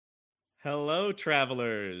Hello,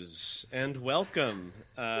 travelers, and welcome.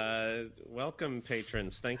 Welcome,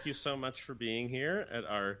 patrons. Thank you so much for being here at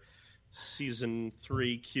our Season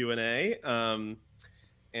 3 Q&A. And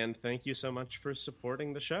thank you so much for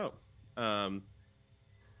supporting the show. I'm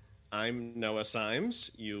Noah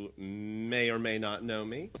Symes. You may or may not know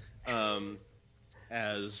me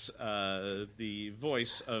as the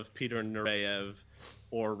voice of Peter Nureyev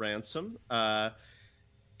or Ransom.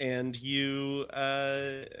 And you,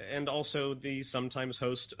 and also the sometimes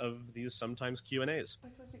host of these sometimes Q&As.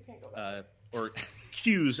 Or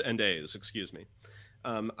Q's and A's, excuse me.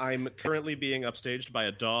 I'm currently being upstaged by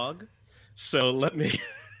a dog, so let me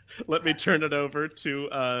turn it over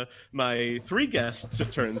to my three guests,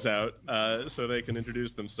 it turns out, so they can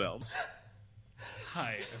introduce themselves.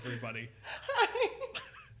 Hi, everybody. Hi.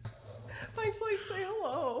 Pintsley, say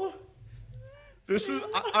hello. This is.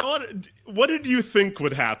 What did you think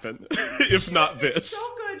would happen if not this?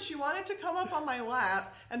 So good. She wanted to come up on my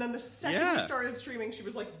lap, and then the second we started streaming, she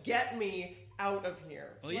was like, "Get me out of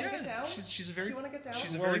here." Well, yeah. Get down? She's a very. Do you want to get down?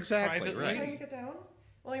 She's a very private right. lady. Can I get down?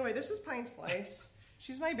 Well, anyway, this is Pint Slice.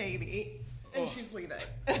 She's my baby, and she's leaving.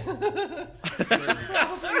 Which is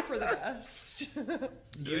probably for the best. You need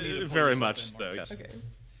to pull very yourself much in so. more. Yes. Okay.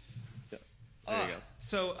 There you go.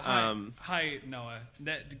 So, hi, Noah.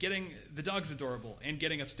 Getting the dog's adorable, and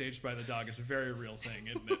getting upstaged by the dog is a very real thing,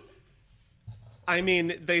 isn't it? I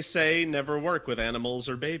mean, they say never work with animals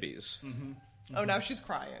or babies. Mm-hmm. Oh, now she's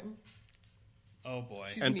crying. Oh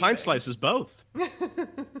boy. She's And meeping. Pint Slice is both.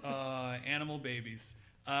 Animal babies.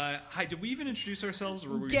 Hi, did we even introduce ourselves,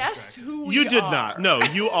 or were we Guess distracted? who we You did are. not. No,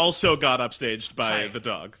 you also got upstaged by Hi. the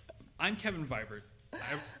dog. I'm Kevin Vibert.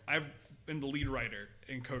 I've been the lead writer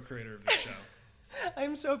and co-creator of this show.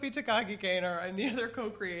 I'm Sophie Takagi Gaynor. I'm the other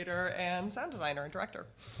co-creator and sound designer and director.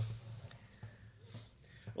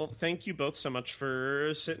 Well, thank you both so much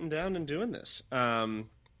for sitting down and doing this. I'm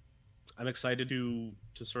excited to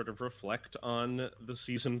sort of reflect on the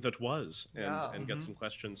season that was and get some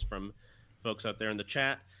questions from folks out there in the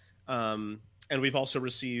chat. And we've also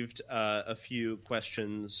received a few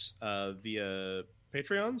questions via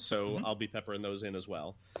Patreon, so I'll be peppering those in as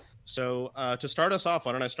well. So to start us off,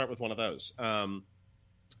 why don't I start with one of those? I'm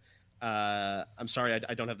sorry,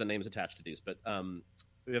 I don't have the names attached to these, but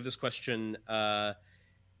we have this question.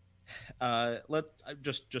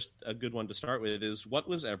 Just a good one to start with is, what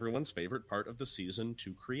was everyone's favorite part of the season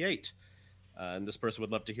to create? And this person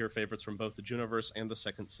would love to hear favorites from both the Juniverse and the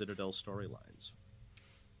Second Citadel storylines.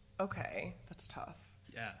 Okay, that's tough.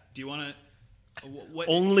 Yeah. Do you want to? What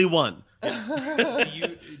Only one. do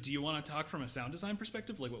you want to talk from a sound design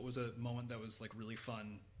perspective? Like, what was a moment that was like really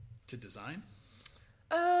fun to design?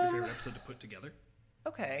 Your favorite episode to put together?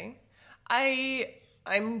 Okay.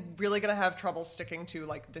 I'm really going to have trouble sticking to,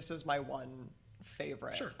 like, this is my one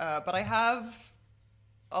favorite. Sure. But I have,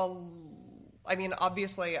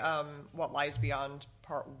 obviously, What Lies Beyond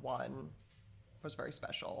Part 1 was very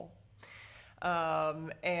special.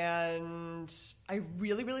 And I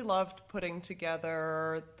really, really loved putting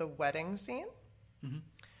together the wedding scene. Mm-hmm.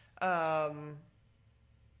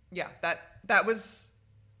 That was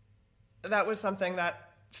something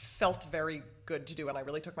that felt very good to do, and I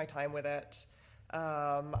really took my time with it.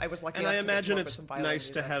 I was lucky And enough I to get imagine work with it's some violin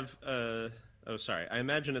nice to music. have. I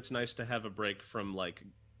imagine it's nice to have a break from like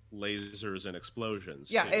lasers and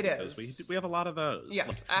explosions. Yeah, too, it because is. We have a lot of those.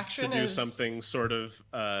 Yes, action to do is something sort of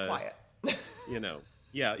quiet.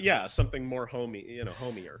 Something more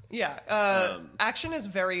homier. Yeah, action is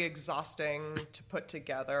very exhausting to put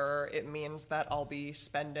together. It means that I'll be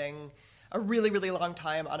spending a really, really long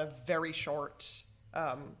time on a very short,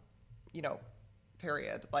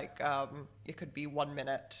 period. Like, it could be 1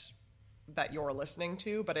 minute that you're listening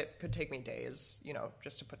to, but it could take me days,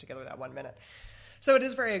 just to put together that 1 minute. So it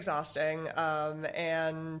is very exhausting,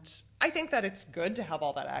 and I think that it's good to have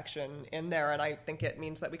all that action in there, and I think it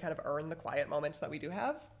means that we kind of earn the quiet moments that we do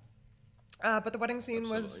have. But the wedding scene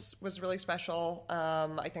was really special.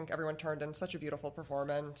 I think everyone turned in such a beautiful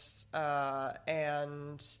performance,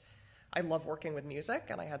 and I love working with music,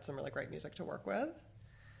 and I had some really great music to work with.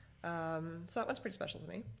 So that one's pretty special to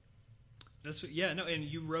me. And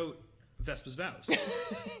you wrote Vespa's Vows.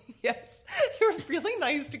 Yes, you're really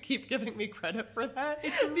nice to keep giving me credit for that.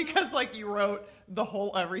 It's because you wrote the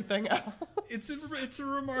whole everything else. It's a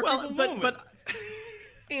remarkable moment. But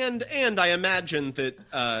and I imagine that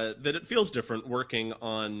that it feels different working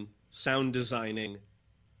on sound designing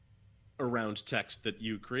around text that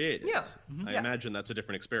you created. Yeah. I imagine that's a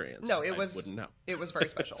different experience. No, I wouldn't know. It was very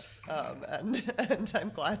special, and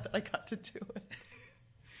I'm glad that I got to do it.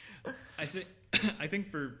 I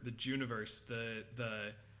think for the Juniverse, the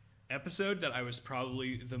episode that I was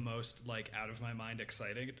probably the most like out of my mind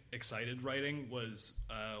excited writing was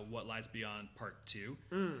What Lies Beyond Part 2.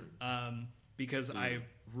 Because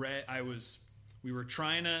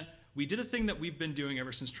we did a thing that we've been doing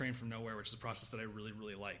ever since Train from Nowhere, which is a process that I really,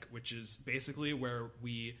 really like, which is basically where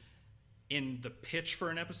we, in the pitch for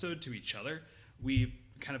an episode to each other, we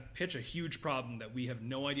kind of pitch a huge problem that we have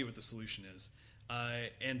no idea what the solution is.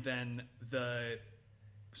 And then the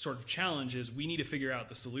sort of challenge is we need to figure out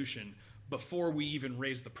the solution before we even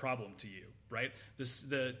raise the problem to you, right?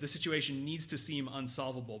 The situation needs to seem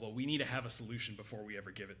unsolvable, but we need to have a solution before we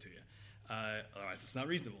ever give it to you. Otherwise, it's not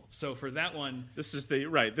reasonable. So for that one, this is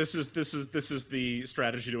the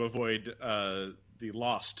strategy to avoid the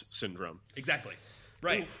lost syndrome. Exactly,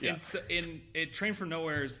 right. Ooh, yeah. And so Train from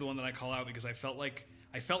Nowhere is the one that I call out because I felt like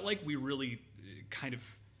we really kind of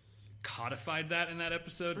codified that in that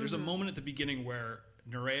episode. There's a moment at the beginning where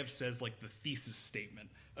Nureyev says like the thesis statement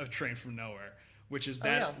of Train from Nowhere, which is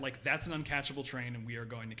that like that's an uncatchable train and we are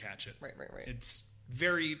going to catch it. Right. It's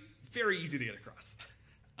very, very easy to get across.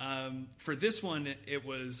 For this one, it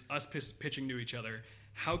was us pitching to each other,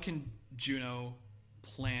 how can Juno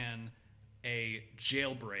plan a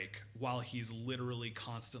jailbreak while he's literally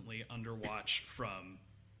constantly under watch from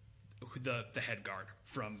the head guard,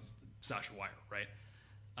 from Sasha Wire, right?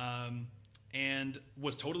 And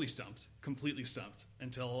was totally stumped, completely stumped,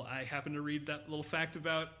 until I happened to read that little fact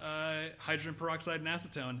about hydrogen peroxide and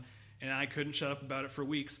acetone, and I couldn't shut up about it for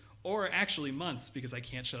weeks, or actually months, because I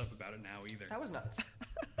can't shut up about it now either. That was nuts.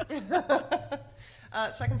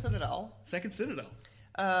 Second Citadel. Second Citadel.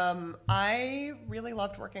 I really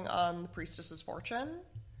loved working on The Priestess's Fortune,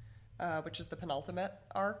 which is the penultimate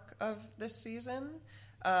arc of this season.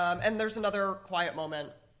 And there's another quiet moment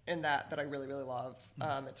in that I really, really love.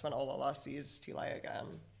 It's when Olala sees Tilay again.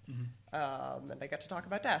 And they get to talk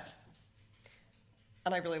about death.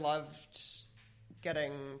 And I really loved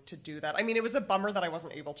getting to do that. I mean, it was a bummer that I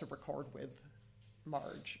wasn't able to record with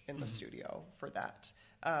Marge in the studio for that.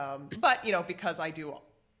 But, because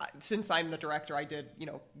since I'm the director, I did,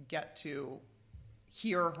 get to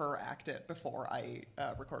hear her act it before I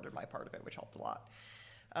recorded my part of it, which helped a lot.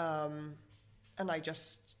 And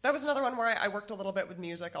that was another one where I worked a little bit with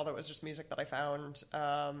music, although it was just music that I found,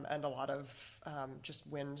 and a lot of just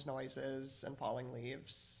wind noises and falling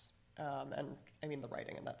leaves. And I mean, the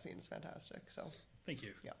writing in that scene is fantastic. So thank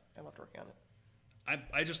you. Yeah, I loved working on it.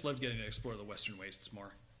 I just loved getting to explore the Western Wastes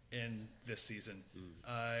more in this season.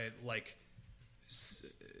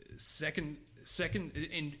 Second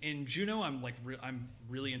in Juno, I'm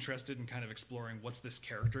really interested in kind of exploring what's this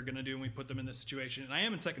character going to do when we put them in this situation, and I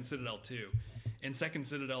am in Second Citadel too. In Second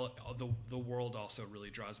Citadel, the world also really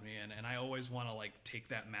draws me in, and I always want to take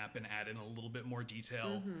that map and add in a little bit more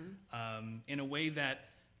detail in a way that,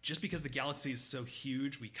 just because the galaxy is so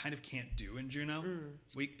huge, we kind of can't do in Juno.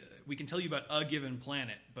 We can tell you about a given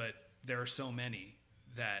planet, but there are so many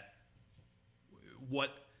that what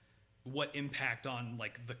impact on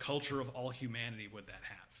the culture of all humanity would that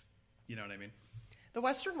have? You know what I mean? The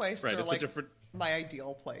Western Wastes are my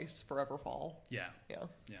ideal place for Everfall. Yeah.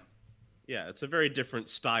 Yeah, it's a very different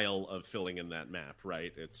style of filling in that map,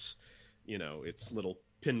 right? It's, it's little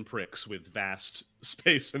pinpricks with vast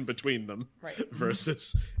space in between them, right?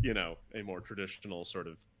 Versus, a more traditional sort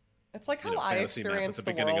of. It's like how I experience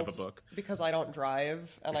the world of a book. Because I don't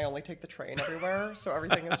drive and I only take the train everywhere, so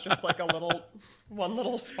everything is just one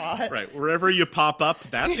little spot. Right, wherever you pop up,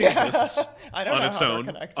 that exists I don't on know its how own,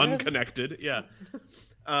 they're connected. unconnected. Yeah.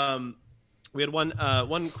 We had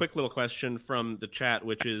one quick little question from the chat,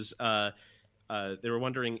 which is they were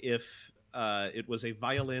wondering if it was a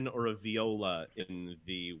violin or a viola in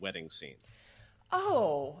the wedding scene.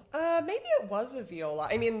 Oh, maybe it was a viola.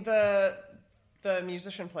 I mean, the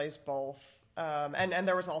musician plays both, and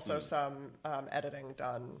there was also some editing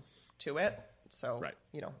done to it, so right.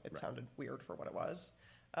 It sounded weird for what it was.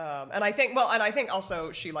 And I think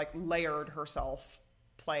also she layered herself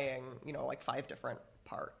playing 5 different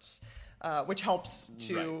parts, which helps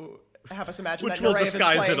to have us imagine which that will Nureyev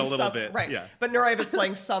disguise is playing it a little bit, right? Yeah. But Nureyev is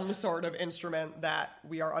playing some sort of instrument that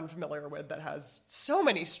we are unfamiliar with that has so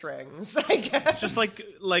many strings. I guess just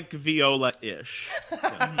like viola-ish.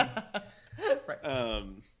 Yeah. Right.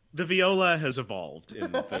 The viola has evolved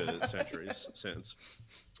in the centuries since.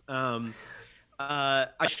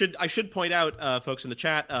 I should point out, folks in the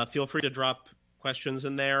chat, feel free to drop questions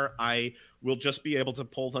in there. I will just be able to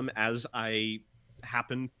pull them as I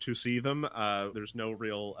happen to see them. There's no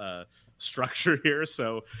real structure here,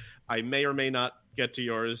 so I may or may not get to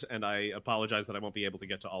yours, and I apologize that I won't be able to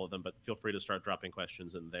get to all of them, but feel free to start dropping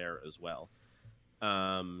questions in there as well.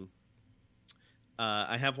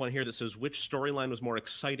 I have one here that says, which storyline was more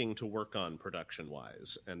exciting to work on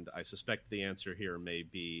production-wise? And I suspect the answer here may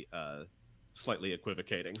be slightly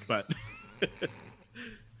equivocating, but...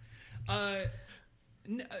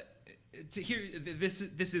 To hear this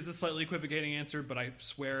is a slightly equivocating answer, but I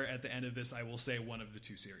swear at the end of this I will say one of the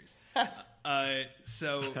two series.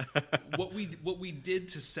 So what we did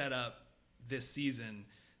to set up this season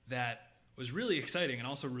that was really exciting and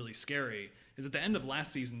also really scary is at the end of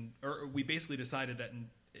last season, or we basically decided that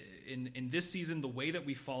in this season the way that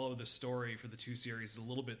we follow the story for the two series is a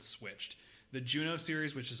little bit switched. The Juno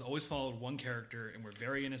series, which has always followed one character and we're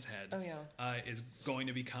very in his head, is going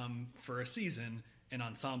to become for a season an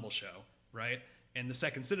ensemble show, right? And the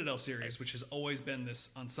second Citadel series, which has always been this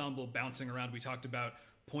ensemble bouncing around. We talked about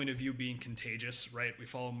point of view being contagious, right? We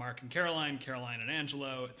follow Mark and Caroline and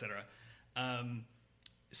Angelo, etc.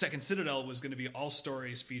 Second Citadel was going to be all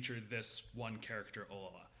stories featured this one character,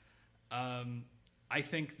 Olala. I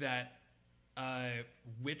think that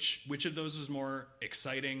which of those was more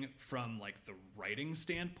exciting from like the writing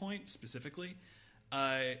standpoint specifically?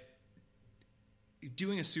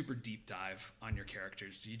 Doing a super deep dive on your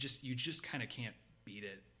characters, you just kind of can't beat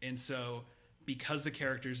it. And so because the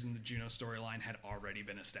characters in the Juno storyline had already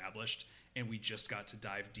been established and we just got to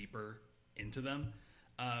dive deeper into them,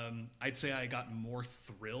 I'd say I got more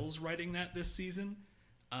thrills writing that this season.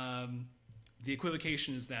 The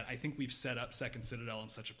equivocation is that I think we've set up Second Citadel in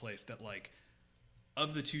such a place that, like,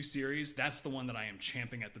 of the two series, that's the one that I am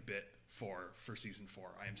champing at the bit for season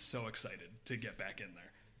 4. I am so excited to get back in there.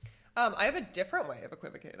 I have a different way of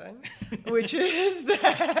equivocating, which is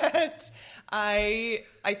that I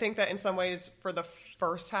think that in some ways for the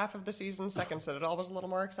first half of the season, Second Citadel was a little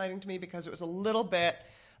more exciting to me because it was a little bit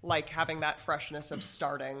like having that freshness of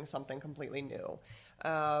starting something completely new.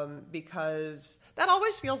 Because that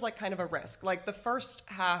always feels like kind of a risk. Like the first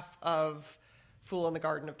half of Fool in the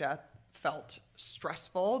Garden of Death felt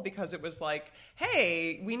stressful because it was like,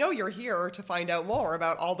 hey, we know you're here to find out more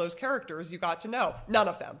about all those characters you got to know. None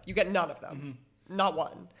of them. You get none of them. Mm-hmm. Not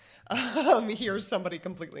one. Here's somebody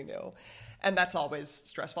completely new. And that's always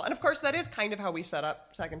stressful. And of course, that is kind of how we set up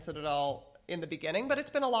Second Citadel in the beginning, but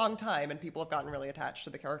it's been a long time and people have gotten really attached to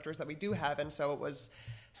the characters that we do have. And so it was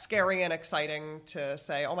scary and exciting to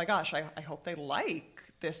say, oh my gosh, I hope they like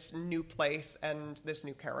this new place and this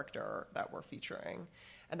new character that we're featuring.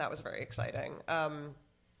 And that was very exciting.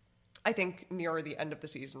 I think near the end of the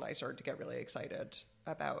season, I started to get really excited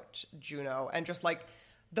about Juno and just like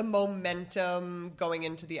the momentum going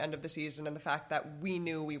into the end of the season and the fact that we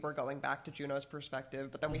knew we were going back to Juno's perspective,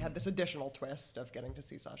 but then we had this additional twist of getting to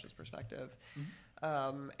see Sasha's perspective,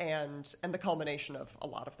 and the culmination of a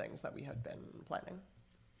lot of things that we had been planning.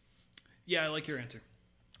 Yeah, I like your answer.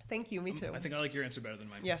 Thank you, me too. I think I like your answer better than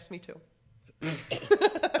mine. Yes, me too.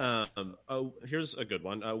 Here's a good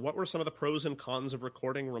one. What were some of the pros and cons of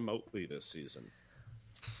recording remotely this season?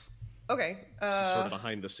 Okay. Sort of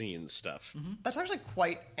behind the scenes stuff. Mm-hmm. That's actually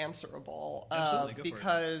quite answerable. Absolutely, go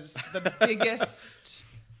because for it.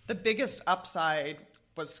 the biggest upside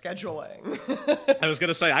was scheduling. I was going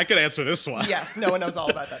to say I could answer this one. Yes, Noah knows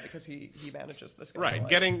all about that because he manages the scheduling.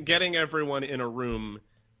 Right, getting everyone in a room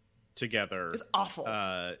together is awful.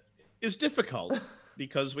 Is difficult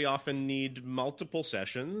because we often need multiple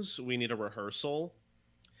sessions. We need a rehearsal,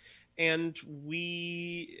 and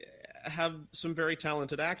we have some very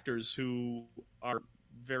talented actors who are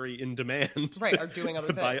very in demand, right? Are doing other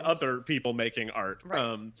things by other people making art,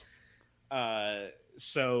 right?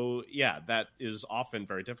 So yeah, that is often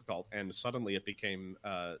very difficult. And suddenly it became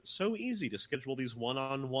so easy to schedule these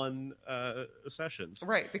one-on-one sessions,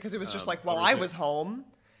 right? Because it was just like, well, I was home.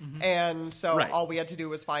 Mm-hmm. And so all we had to do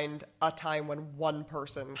was find a time when one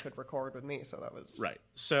person could record with me. So that was right.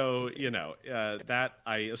 So, that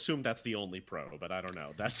I assume that's the only pro, but I don't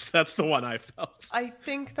know. That's the one I felt. I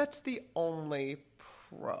think that's the only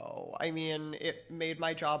pro. I mean, it made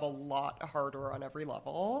my job a lot harder on every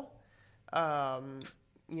level.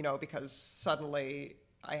 Because suddenly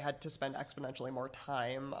I had to spend exponentially more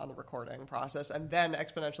time on the recording process and then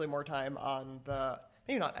exponentially more time on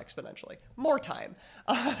maybe not exponentially, more time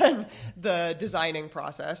on the designing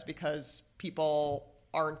process because people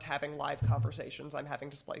aren't having live conversations. I'm having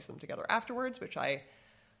to splice them together afterwards, which I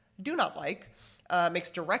do not like. Makes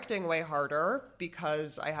directing way harder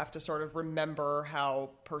because I have to sort of remember how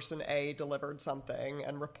person A delivered something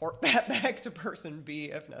and report that back to person B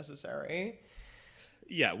if necessary.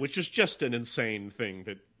 Yeah, which is just an insane thing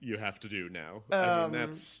that you have to do now. I mean,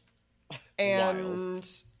 that's wild.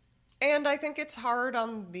 And I think it's hard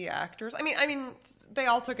on the actors. I mean, they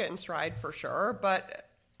all took it in stride for sure, but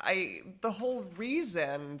the whole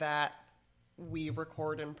reason that we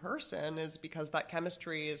record in person is because that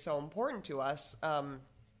chemistry is so important to us. And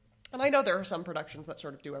I know there are some productions that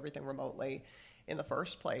sort of do everything remotely in the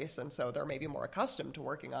first place, and so they're maybe more accustomed to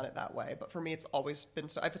working on it that way. But for me, it's always been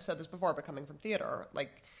so. I've said this before, but coming from theater,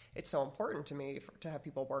 like, it's so important to me to have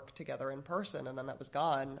people work together in person, and then that was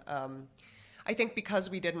gone. I think because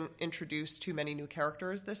we didn't introduce too many new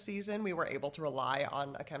characters this season, we were able to rely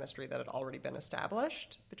on a chemistry that had already been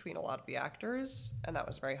established between a lot of the actors, and that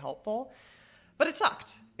was very helpful. But it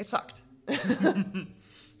sucked. It sucked.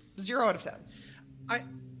 0 out of 10.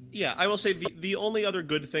 I will say the only other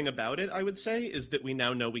good thing about it, I would say, is that we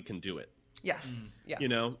now know we can do it. Yes. Yes. You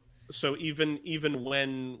know, so even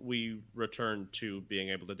when we return to being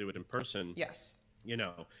able to do it in person, yes, you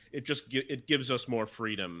know, it gives us more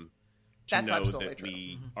freedom to That's know absolutely that true.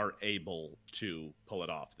 we are able to pull it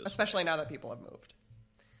off this especially way. now that people have moved.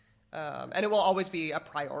 And it will always be a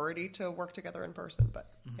priority to work together in person. But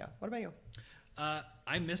yeah, what about you?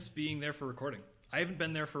 I miss being there for recording. I haven't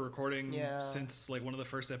been there for recording Yeah. since like one of the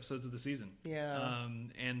first episodes of the season. Yeah.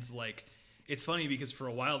 And like, it's funny because for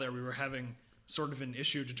a while there we were having sort of an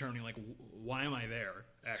issue determining like, why am I there?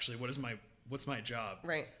 Actually, what's my job?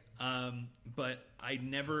 Right. But I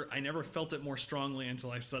never felt it more strongly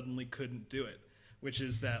until I suddenly couldn't do it, which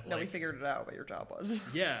is that No, like, we figured it out what your job was.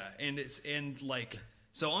 yeah,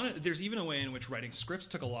 so there's even a way in which writing scripts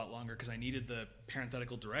took a lot longer because I needed the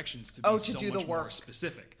parenthetical directions to be to so do much the more work.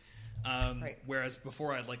 specific. Right. Whereas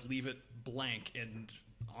before I'd like leave it blank and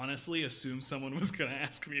honestly assume someone was going to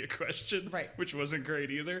ask me a question, Right. which wasn't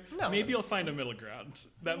great either. No, Maybe I'll that's find a middle ground.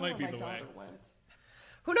 That might be my the way. daughter went.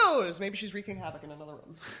 Who knows? Maybe she's wreaking havoc in another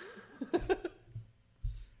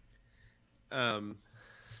room.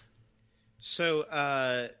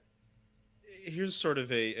 So here's sort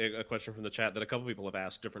of a question from the chat that a couple people have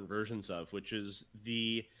asked different versions of, which is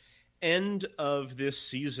the end of this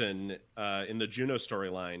season in the Juno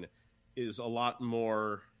storyline is a lot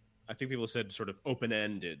more, I think people said, sort of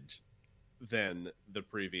open-ended than the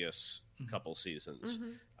previous couple seasons.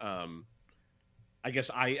 I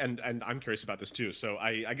guess and I'm curious about this too. So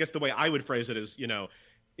I guess the way I would phrase it is, you know,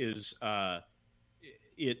 it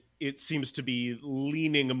seems to be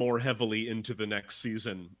leaning more heavily into the next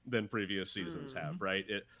season than previous seasons have, right?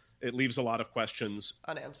 It leaves a lot of questions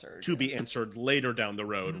Unanswered. to be answered later down the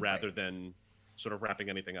road rather than sort of wrapping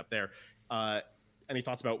anything up there. Any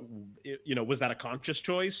thoughts about, you know, was that a conscious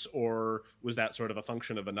choice or was that sort of a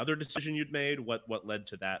function of another decision you'd made? What led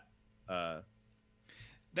to that?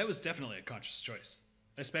 That was definitely a conscious choice,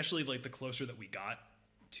 especially like the closer that we got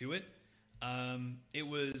to it. It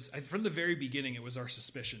was from the very beginning. It was our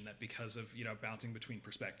suspicion that because of, you know, bouncing between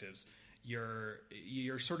perspectives, you're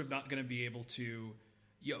sort of not going to be able to.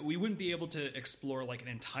 We wouldn't be able to explore like an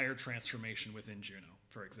entire transformation within Juno,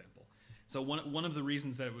 for example. So one of the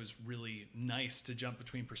reasons that it was really nice to jump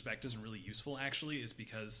between perspectives and really useful actually is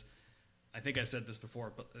because I think I said this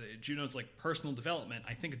before, but Juno's like personal development,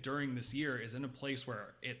 I think during this year is in a place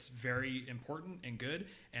where it's very important and good,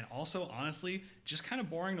 and also honestly just kind of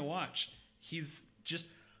boring to watch. He's just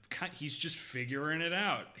figuring it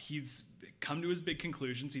out. He's come to his big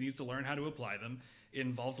conclusions. He needs to learn how to apply them. It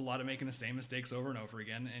involves a lot of making the same mistakes over and over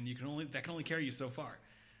again, and that can only carry you so far.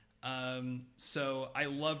 So I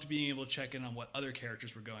loved being able to check in on what other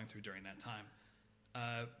characters were going through during that time.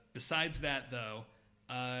 Besides that, though,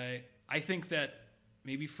 I think that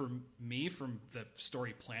maybe for me, from the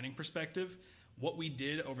story planning perspective, what we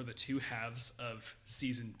did over the two halves of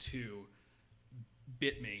season 2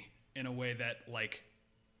 bit me in a way that, like,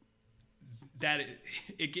 that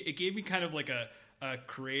it gave me kind of like a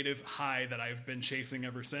creative high that I've been chasing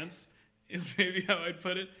ever since, is maybe how I'd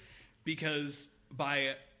put it. Because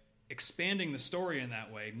by expanding the story in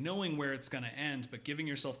that way, knowing where it's going to end, but giving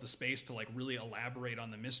yourself the space to like really elaborate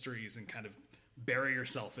on the mysteries and kind of bury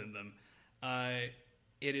yourself in them,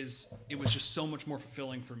 it was just so much more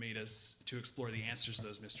fulfilling for me to explore the answers to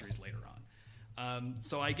those mysteries later on.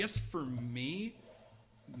 So I guess for me,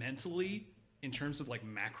 mentally, in terms of like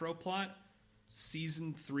macro plot,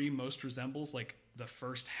 season 3 most resembles like the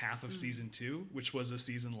first half of season 2, which was a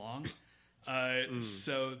season long.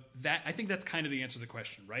 So that, I think that's kind of the answer to the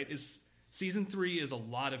question, right? Is season 3 is a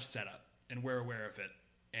lot of setup, and we're aware of it,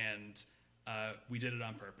 and we did it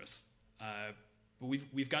on purpose. But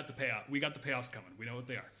we've got the payoff. We got the payoffs coming. We know what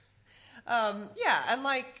they are. Yeah, and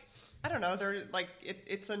like, I don't know, they're like,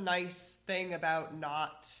 it's a nice thing about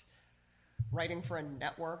not writing for a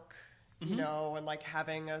network, you know, and like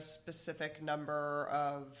having a specific number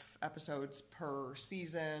of episodes per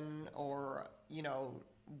season, or, you know,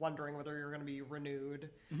 wondering whether you're going to be renewed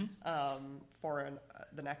for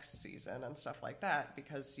the next season and stuff like that,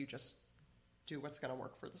 because you just do what's going to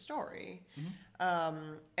work for the story.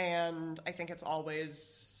 Mm-hmm. And I think it's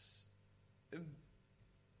always,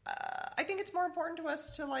 I think it's more important to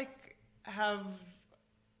us to like have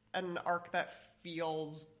an arc that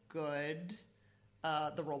feels good,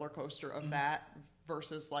 the roller coaster of that,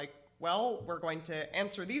 versus like, well, we're going to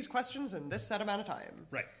answer these questions in this set amount of time.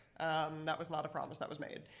 Right. That was not a promise that was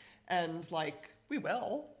made. And like, we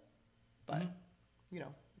will, but you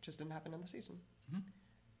know, it just didn't happen in the season,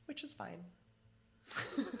 which is fine.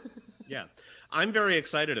 Yeah, I'm very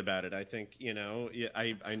excited about it. I think, you know,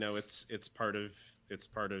 I know it's part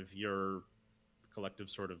of your collective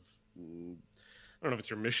sort of, I don't know if it's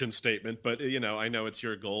your mission statement, but you know, I know it's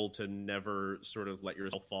your goal to never sort of let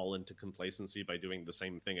yourself fall into complacency by doing the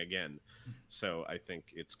same thing again. So I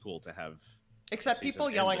think it's cool to have, except people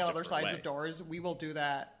yelling on other sides of doors. We will do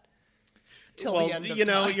that till the end of you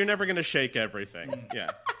know, time. you're never going to shake everything.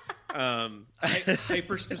 Yeah.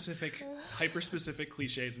 Hyper specific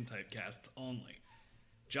cliches and typecasts only.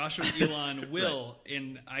 Joshua Elon will,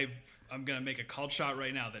 and I'm going to make a called shot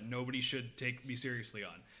right now that nobody should take me seriously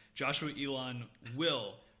on. Joshua Elon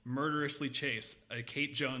will murderously chase a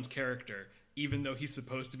Kate Jones character, even though he's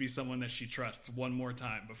supposed to be someone that she trusts, one more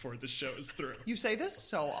time before the show is through. You say this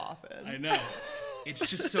so often. I know. It's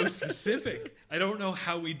just so specific. I don't know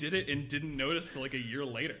how we did it and didn't notice till like a year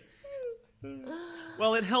later.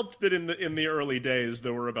 Well, it helped that in the early days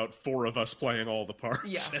there were about 4 of us playing all the parts.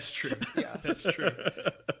 Yeah. That's true. Yeah. That's true.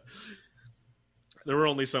 There were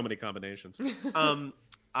only so many combinations.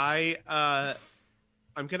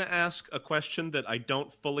 I'm going to ask a question that I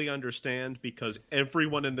don't fully understand because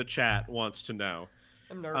everyone in the chat wants to know.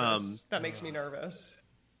 I'm nervous. That makes me nervous.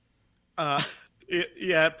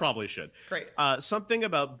 It probably should. Great. Something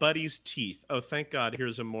about Buddy's teeth. Oh, thank God.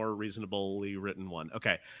 Here's a more reasonably written one.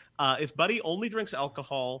 Okay. If Buddy only drinks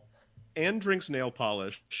alcohol and drinks nail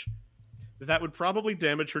polish, that would probably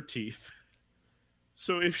damage her teeth.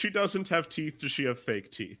 So if she doesn't have teeth, does she have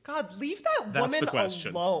fake teeth? God, leave that That's woman the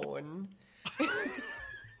question. alone.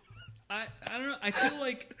 I don't know. I feel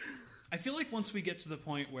like once we get to the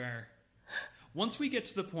point where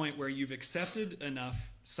you've accepted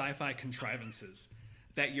enough sci-fi contrivances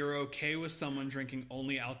that you're okay with someone drinking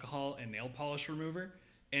only alcohol and nail polish remover,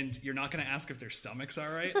 and you're not going to ask if their stomach's all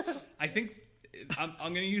right, I think I'm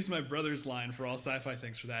going to use my brother's line for all sci-fi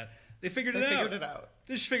things for that. They figured it out.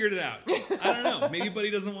 They just figured it out. I don't know. Maybe Buddy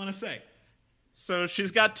doesn't want to say. So she's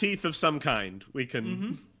got teeth of some kind. We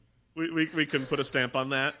can we can put a stamp on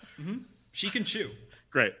that. Mm-hmm. She can chew.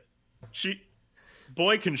 Great.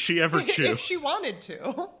 Boy, can she ever chew. If she wanted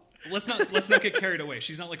to. Let's not get carried away.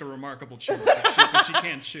 She's not like a remarkable chewer, but she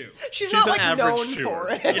can chew. She's not an like average known chewer. for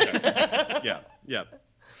it. Yeah.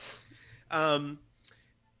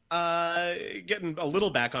 Getting a little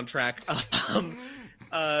back on track.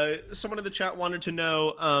 Someone in the chat wanted to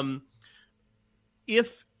know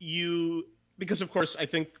if you, because of course I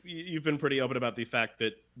think you've been pretty open about the fact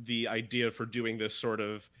that the idea for doing this sort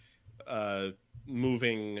of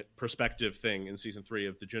moving perspective thing in season 3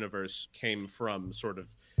 of the Juniverse came from sort of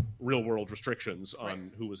real world restrictions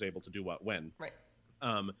on who was able to do what when. Right.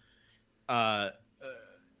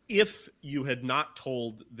 If you had not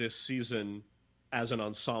told this season as an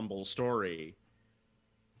ensemble story,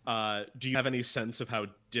 do you have any sense of how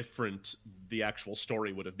different the actual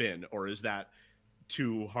story would have been, or is that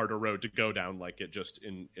too hard a road to go down, like it just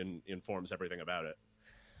informs everything about it?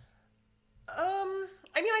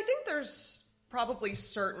 I mean, I think there's probably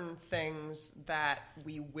certain things that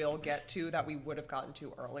we will get to that we would have gotten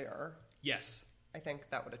to earlier. Yes. I think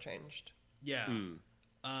that would have changed. Yeah.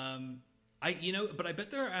 But I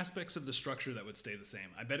bet there are aspects of the structure that would stay the same.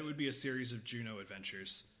 I bet it would be a series of Juno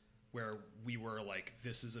adventures where we were like,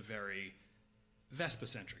 this is a very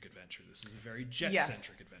Vespa-centric adventure. This is a very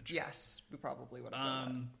jet-centric adventure. Yes, we probably would have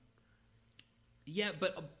done that. Yeah,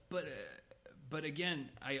 but again,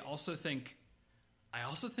 I also think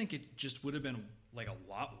it just would have been like a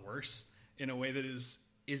lot worse in a way that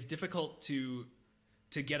is difficult to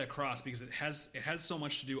get across, because it has so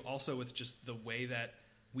much to do also with just the way that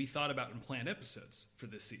we thought about and planned episodes for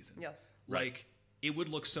this season. Yes. Like, it would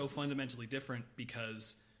look so fundamentally different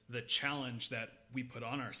because the challenge that we put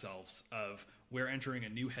on ourselves of we're entering a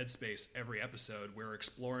new headspace every episode, we're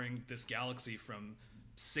exploring this galaxy from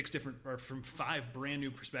 5 brand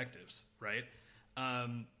new perspectives, right?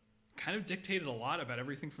 Kind of dictated a lot about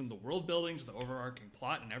everything from the world building to the overarching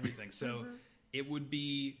plot and everything. So it would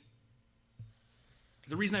be...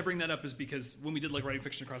 The reason I bring that up is because when we did like Writing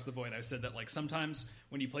Fiction Across the Void, I said that like sometimes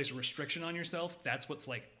when you place a restriction on yourself, that's what's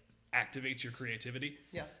like activates your creativity.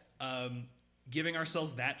 Yes. Giving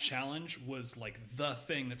ourselves that challenge was like the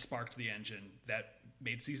thing that sparked the engine that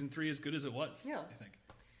made season 3 as good as it was. Yeah. I think.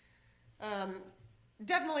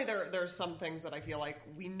 Definitely, there's some things that I feel like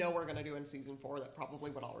we know we're going to do in season 4 that probably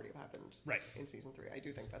would already have happened Right. in season 3. I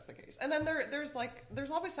do think that's the case. And then there's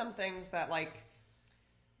always some things that like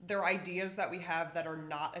they're ideas that we have that are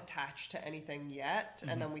not attached to anything yet,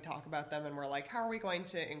 and then we talk about them and we're like, how are we going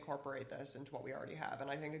to incorporate this into what we already have? And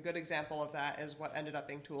I think a good example of that is what ended up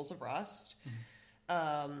being Tools of Rust,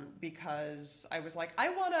 because I was like,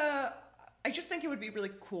 I just think it would be really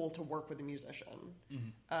cool to work with a musician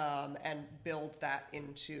and build that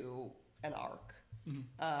into an arc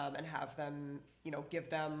and have them, give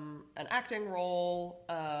them an acting role,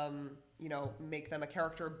 make them a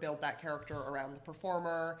character, build that character around the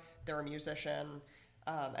performer, they're a musician,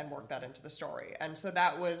 and work that into the story. And so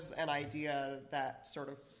that was an idea that sort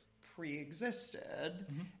of pre-existed.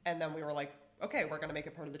 And then we were like, okay, we're going to make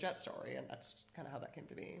it part of the Jet story. And that's kind of how that came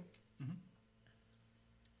to be.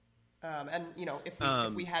 And if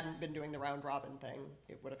we hadn't been doing the round robin thing,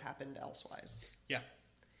 it would have happened elsewise. Yeah.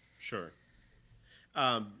 Sure.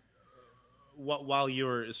 While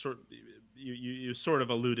you sort of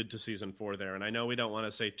alluded to season 4 there, and I know we don't want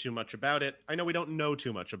to say too much about it. I know we don't know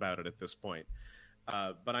too much about it at this point,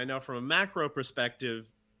 but I know from a macro perspective,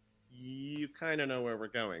 you kind of know where we're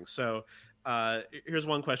going. So here's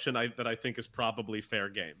one question that I think is probably fair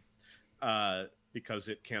game, because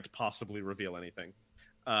it can't possibly reveal anything.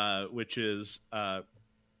 Which is,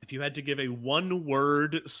 if you had to give a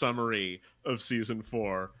one-word summary of season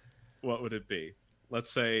 4, what would it be?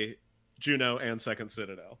 Let's say Juno and Second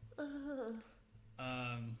Citadel.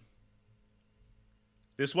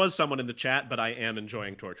 This was someone in the chat, but I am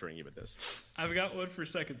enjoying torturing you with this. I've got one for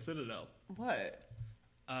Second Citadel. What?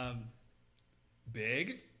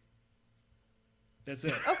 Big. That's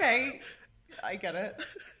it. Okay, I get it.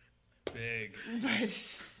 Big.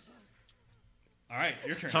 But All right,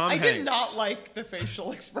 your turn. Tom I Hanks. did not like the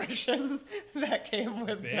facial expression that came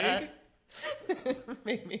with Big? that. It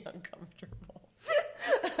made me uncomfortable.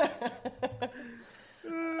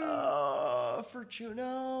 For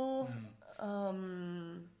Juno,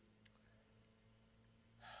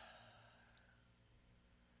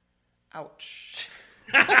 ouch.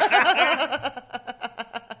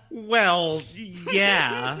 Well,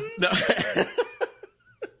 yeah. No.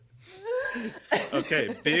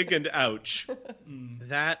 Okay, big and ouch.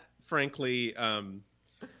 That, frankly,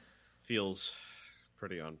 feels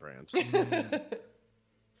pretty on brand.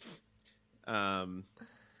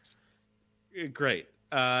 Great.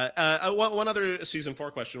 One other season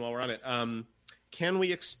 4 question while we're on it. Can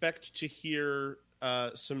we expect to hear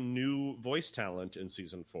some new voice talent in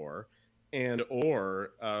season 4,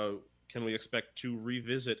 or can we expect to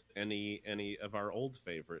revisit any of our old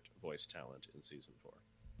favorite voice talent in season 4?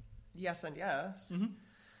 Yes and yes.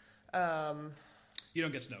 You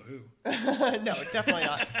don't get to know who. No, definitely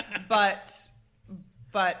not.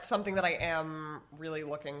 But something that I am really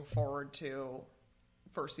looking forward to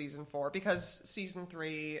for season 4, because season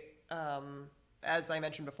 3, as I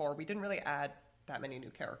mentioned before, we didn't really add that many new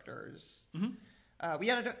characters. We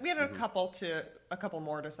added a couple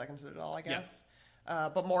more to Second Citadel, I guess,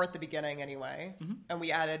 but more at the beginning anyway. And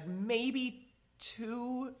we added maybe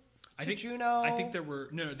 2 to Juno. I think there were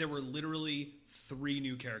literally 3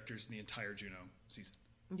 new characters in the entire Juno season.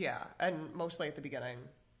 Yeah, and mostly at the beginning.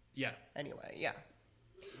 Yeah. Anyway, yeah.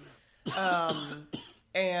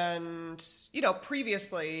 And,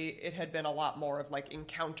 previously it had been a lot more of like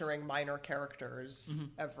encountering minor characters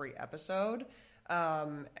every episode.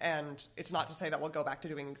 And it's not to say that we'll go back to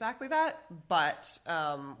doing exactly that, but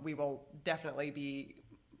we will definitely be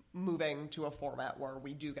moving to a format where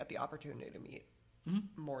we do get the opportunity to meet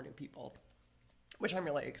more new people, which I'm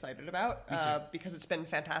really excited about, because it's been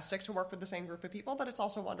fantastic to work with the same group of people, but it's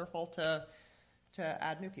also wonderful to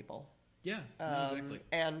add new people. Yeah, exactly.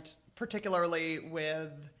 And particularly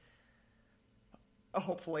with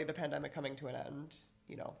hopefully the pandemic coming to an end,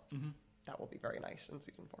 that will be very nice in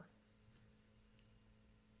season 4.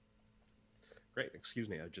 Great. Excuse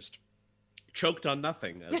me. I just choked on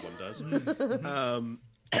nothing, as one does.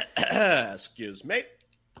 Excuse me.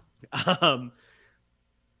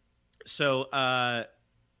 So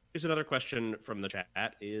here's another question from the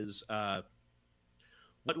chat is,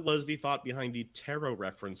 what was the thought behind the tarot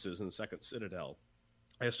references in Second Citadel?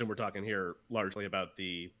 I assume we're talking here largely about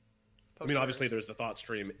the... Posters. I mean, obviously there's the thought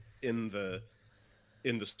stream in the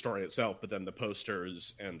story itself, but then the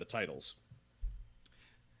posters and the titles.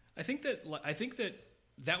 I think that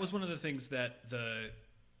was one of the things that the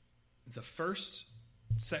first...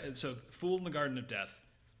 So Fool in the Garden of Death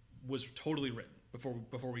was totally written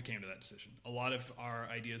before we came to that decision. A lot of our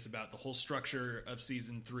ideas about the whole structure of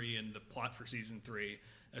season 3 and the plot for season 3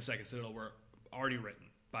 of Second Citadel were already written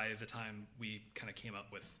by the time we kind of came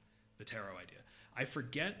up with the tarot idea. I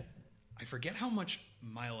forget how much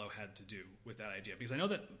Milo had to do with that idea, because I know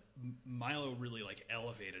that Milo really like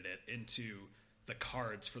elevated it into the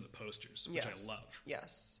cards for the posters, which I love.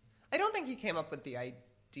 Yes. I don't think he came up with the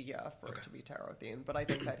idea for it to be tarot themed, but I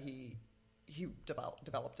think that he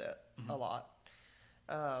developed it a lot,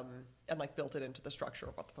 and like built it into the structure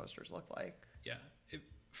of what the posters look like. Yeah.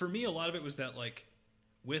 For me, a lot of it was that like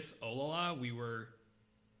with Olala,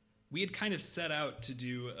 we had kind of set out to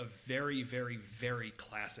do a very, very, very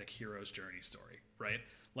classic hero's journey story, right?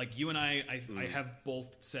 Like you and I have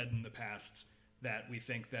both said in the past that we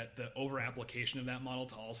think that the over application of that model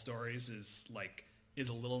to all stories is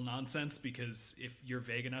a little nonsense, because if you're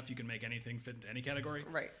vague enough, you can make anything fit into any category.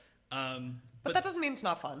 Right. But that doesn't mean it's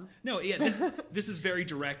not fun. No, yeah, this is very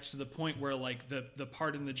direct to the point where like the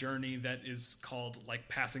part in the journey that is called like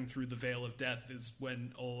passing through the veil of death is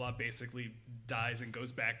when Olala basically dies and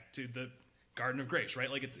goes back to the Garden of Grace, right?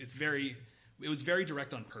 Like it was very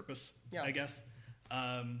direct on purpose, I guess.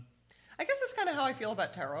 I guess that's kind of how I feel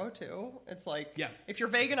about tarot too. It's like, if you're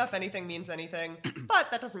vague enough, anything means anything,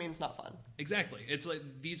 but that doesn't mean it's not fun. Exactly. It's like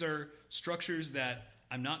these are structures that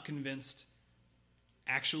I'm not convinced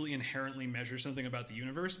actually inherently measure something about the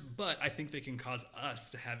universe, but I think they can cause us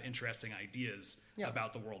to have interesting ideas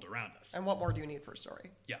about the world around us. And what more do you need for a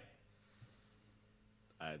story? Yeah.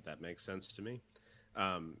 That makes sense to me.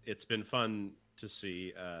 It's been fun to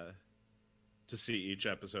see each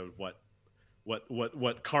episode what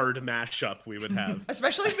card mashup we would have.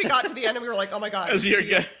 Especially as we got to the end and we were like, oh my god,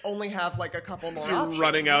 we only have like a couple more options.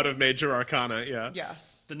 Running out of major arcana, yeah.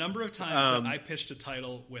 Yes. The number of times that I pitched a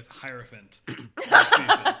title with Hierophant this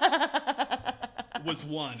season was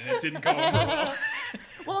one, and it didn't go over well.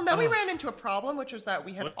 Well, and then we ran into a problem, which was that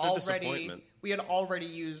we had already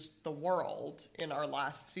used the world in our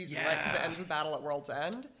last season, right? Because it ends with Battle at World's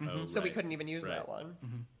End. Oh, so we couldn't even use that one.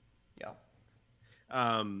 Yeah.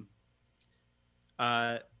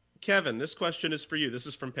 Kevin, this question is for you. This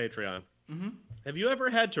is from Patreon. Have you ever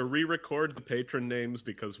had to re-record the patron names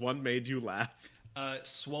because one made you laugh?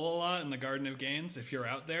 Swalala in the Garden of Gains, if you're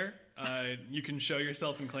out there, you can show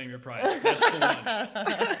yourself and claim your prize. That's the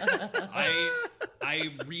one. I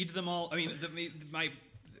read them all. I mean,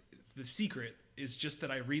 the secret is just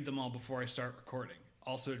that I read them all before I start recording.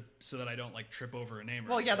 Also, so that I don't like trip over a name.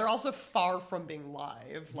 Well, yeah, they're also far from being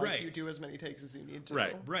live. Like you do as many takes as you need to.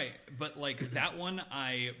 Right. But like that one,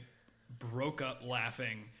 I broke up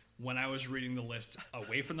laughing when I was reading the list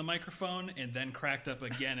away from the microphone, and then cracked up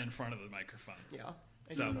again in front of the microphone. Yeah,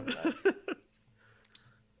 I so do remember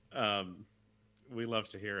that. We love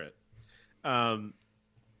to hear it.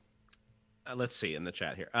 Let's see in the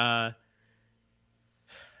chat here.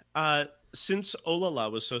 Since Olala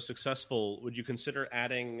was so successful, would you consider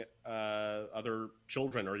adding other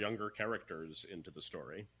children or younger characters into the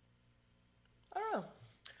story? I don't know.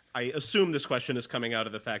 I assume this question is coming out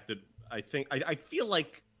of the fact that I feel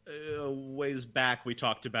like ways back we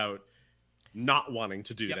talked about not wanting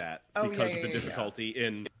to do that because of the difficulty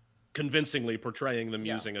in convincingly portraying them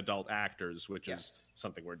using adult actors, which is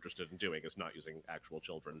something we're interested in doing, is not using actual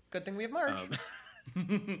children. Good thing we have Marge.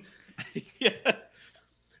 Yeah.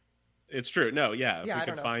 It's true. No, if we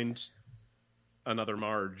could find another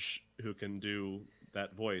Marge who can do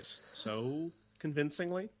that voice so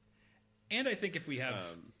convincingly. And I think if we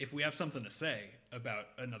have something to say about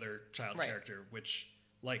another child character, which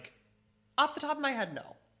like off the top of my head,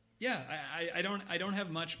 no. Yeah, I don't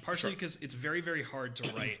have much, partially because it's very, very hard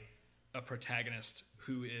to write a protagonist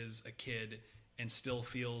who is a kid and still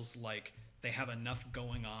feels like they have enough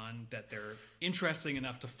going on that they're interesting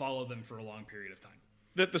enough to follow them for a long period of time.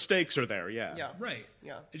 That the stakes are there, right.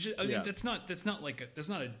 Yeah, it's just, I mean, that's not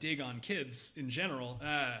a dig on kids in general.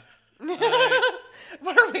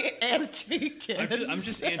 What are we, anti-kids? I'm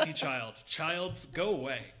just anti-child. Childs, go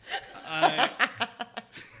away.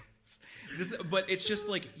 But it's just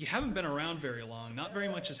like you haven't been around very long. Not very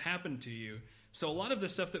much has happened to you. So a lot of the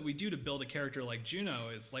stuff that we do to build a character like Juno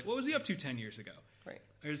is like, what was he up to 10 years ago? Right.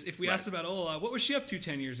 Whereas if we asked about Ola, what was she up to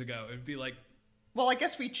 10 years ago? It would be like, well, I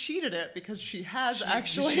guess we cheated it because she has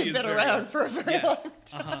actually been around for a very long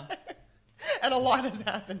time. And a lot has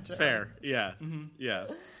happened to her. Fair, yeah. Yeah.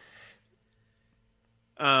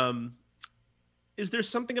 Is there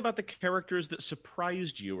something about the characters that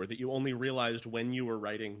surprised you or that you only realized when you were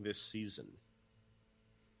writing this season?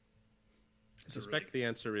 I suspect the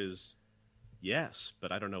answer is yes,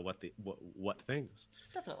 but I don't know what things.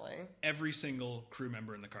 Definitely. Every single crew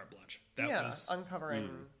member in the Carte Blanche. That was uncovering...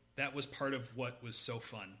 That was part of what was so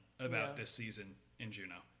fun about this season in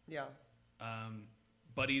Juno. Yeah.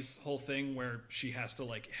 Buddy's whole thing where she has to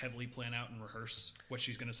like heavily plan out and rehearse what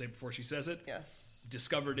she's going to say before she says it. Yes.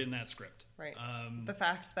 Discovered in that script. Right. The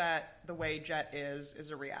fact that the way Jet is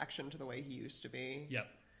a reaction to the way he used to be. Yep.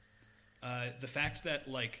 The fact that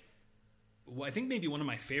like, well, I think maybe one of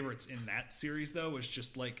my favorites in that series though was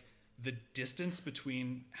just like the distance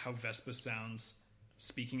between how Vespa sounds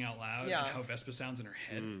speaking out loud and how Vespa sounds in her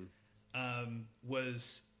head.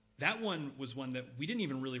 That one was one that we didn't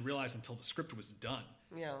even really realize until the script was done.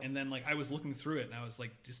 Yeah. And then like I was looking through it and I was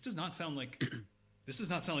like, this does not sound like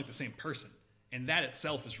the same person. And that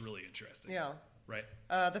itself is really interesting. Yeah. Right.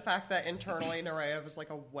 The fact that internally Nureyev is like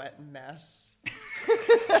a wet mess.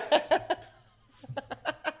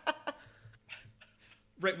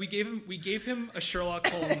 Right. We gave him a Sherlock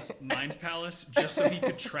Holmes mind palace just so he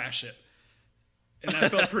could trash it. And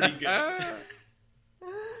that felt pretty good.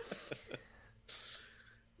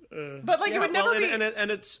 But like it would never be,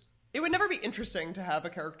 and it's it would never be interesting to have a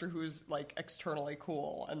character who's like externally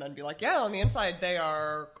cool and then be like, yeah, on the inside they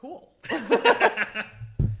are cool.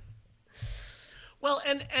 Well,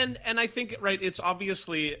 and I think right, it's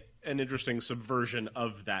obviously an interesting subversion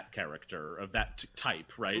of that character, of that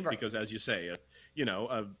type, right? Because as you say, a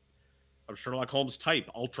Sherlock Holmes type,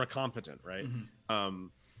 ultra competent, right?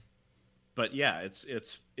 But yeah,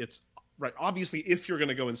 it's right. Obviously, if you're going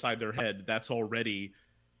to go inside their head, that's already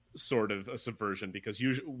sort of a subversion, because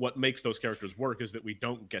usually what makes those characters work is that we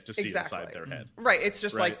don't get to see inside their head. Right. It's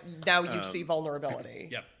just like now you see vulnerability.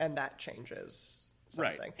 Yep. And that changes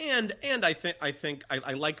something. Right. And I think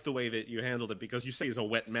I like the way that you handled it, because you say he's a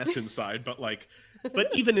wet mess inside, but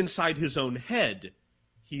even inside his own head,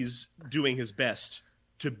 he's doing his best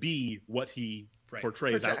to be what he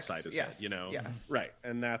portrays outside his head, Yes. Right.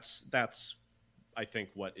 And that's I think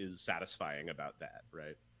what is satisfying about that,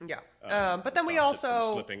 right? Yeah. But then we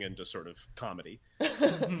also slipping into sort of comedy.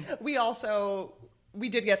 we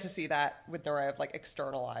did get to see that with Nureyev like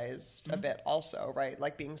externalized a bit also, right?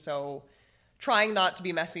 Like being so, trying not to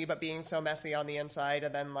be messy, but being so messy on the inside.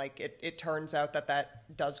 And then like it turns out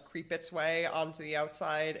that does creep its way onto the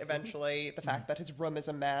outside eventually. The fact that his room is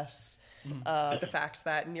a mess. The fact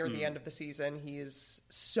that near the end of the season, he's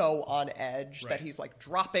so on edge that he's like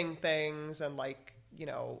dropping things and like,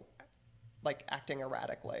 like acting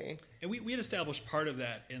erratically. And we had established part of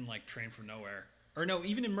that in like Train from Nowhere. Or no,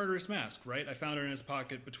 even in Murderous Mask, right? I found her in his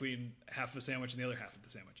pocket between half of a sandwich and the other half of the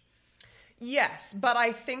sandwich. Yes, but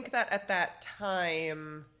I think that at that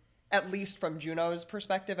time, at least from Juno's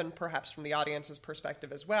perspective and perhaps from the audience's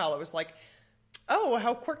perspective as well, it was like, oh,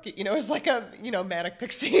 how quirky. It was like a, manic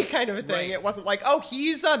pixie kind of a thing. Right. It wasn't like, oh,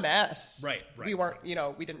 he's a mess. Right. We weren't,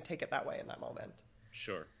 we didn't take it that way in that moment.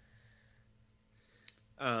 Sure.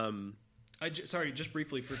 Sorry, just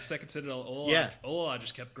briefly, for Second Citadel, Olala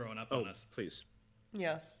just kept growing up on us. Please.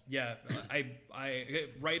 Yes. Yeah, I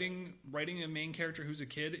writing a main character who's a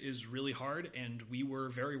kid is really hard, and we were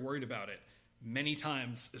very worried about it many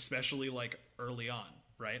times, especially like early on,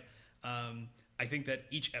 right? I think that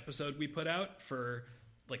each episode we put out for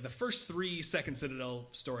like the first 3 Second Citadel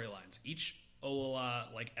storylines, each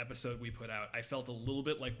Olala like episode we put out, I felt a little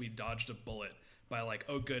bit like we dodged a bullet by like,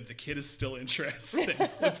 oh good, the kid is still interesting.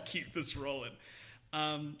 Let's keep this rolling.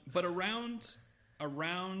 But around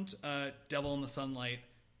Devil in the Sunlight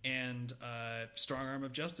and Strong Arm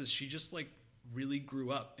of Justice, she just like really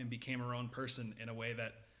grew up and became her own person in a way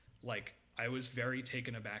that like I was very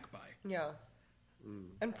taken aback by. Yeah.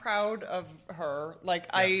 And proud of her. Like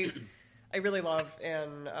I really love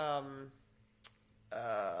in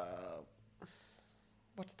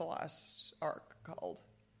what's the last arc called?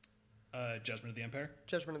 Judgment of the Empire.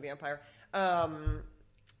 Judgment of the Empire.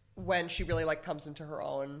 When she really like comes into her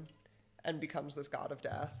own and becomes this god of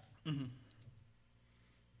death. Mm-hmm.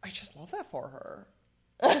 I just love that for her.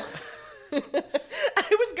 I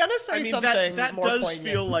was gonna say something that more does poignant.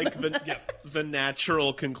 feel like the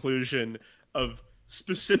natural conclusion of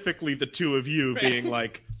specifically the two of you being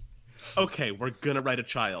like, okay, we're gonna write a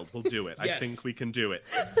child. We'll do it. Yes. I think we can do it.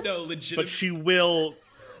 No, But she will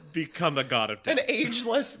become a god of death. An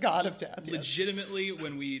ageless god of death. Yes. Legitimately,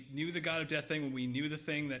 when we knew the god of death thing, when we knew the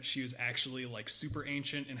thing that she was actually like super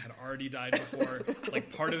ancient and had already died before,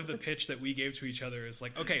 like part of the pitch that we gave to each other is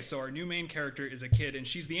like, okay, so our new main character is a kid and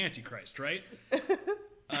she's the Antichrist, right?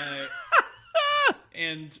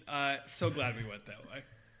 And so glad we went that way.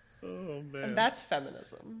 Oh man, And that's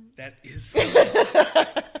feminism. That is feminism.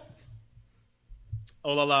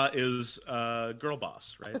 Olala is girl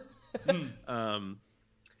boss, right?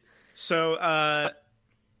 So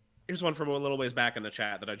here's one from a little ways back in the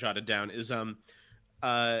chat that I jotted down. Is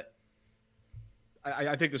I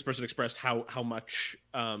think this person expressed how much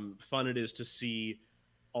fun it is to see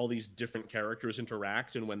all these different characters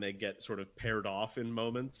interact and when they get sort of paired off in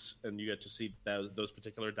moments, and you get to see those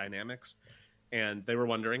particular dynamics. And they were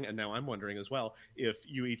wondering, and now I'm wondering as well, if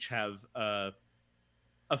you each have a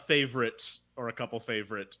favorite or a couple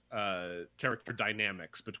favorite character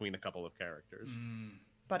dynamics between a couple of characters.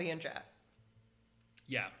 Buddy and Jet.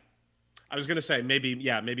 Yeah. I was going to say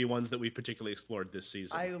maybe ones that we've particularly explored this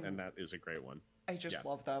season, and that is a great one. I just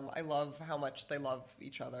love them. I love how much they love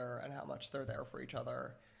each other and how much they're there for each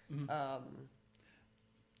other.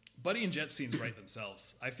 Buddy and Jet scenes write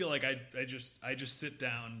themselves. I feel like I just sit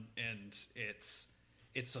down and it's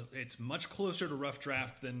much closer to rough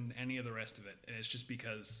draft than any of the rest of it, and it's just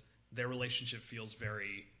because their relationship feels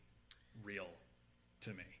very real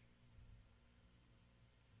to me.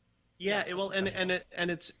 Yeah,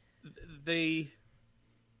 it's they.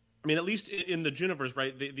 I mean, at least in the Juniverse,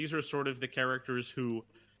 right? These are sort of the characters who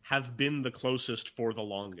have been the closest for the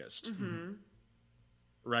longest,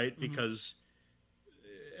 right? Because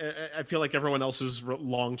I feel like everyone else's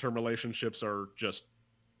long-term relationships are just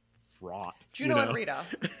fraught. Juno and Rita.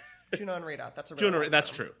 Juno and Rita. That's a really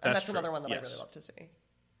that's true. And that's another one that I really love to see.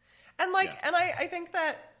 And and I think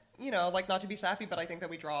that, not to be sappy, but I think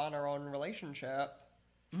that we draw on our own relationship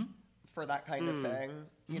for that kind of thing.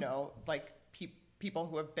 People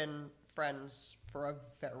who have been friends for a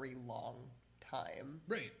very long time.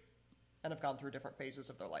 Right. And have gone through different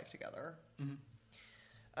phases of their life together.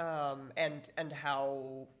 And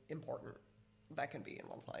how important that can be in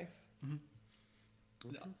one's life.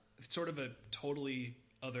 Sort of a totally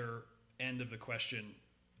other end of the question,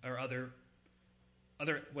 or other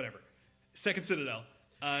whatever. Second Citadel.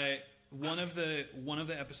 One of the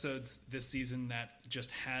episodes this season that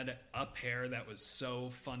just had a pair that was so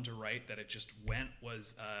fun to write that it just went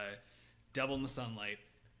was Devil in the Sunlight.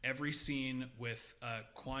 Every scene with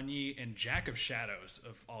Kuan Yi and Jack of Shadows,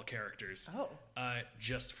 of all characters,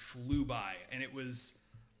 just flew by. And it was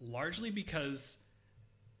largely because,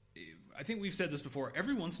 I think we've said this before,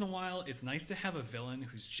 every once in a while, it's nice to have a villain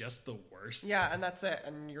who's just the worst. Yeah, and that's it,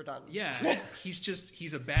 and you're done. Yeah,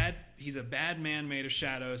 he's a bad man made of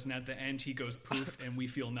shadows, and at the end he goes poof, and we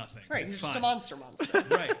feel nothing. Right, it's he's fun. just a monster.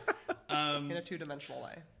 Right. In a two-dimensional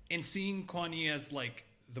way. And seeing Kuan Yi as,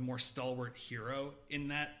 the more stalwart hero in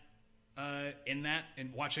that,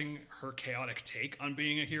 and watching her chaotic take on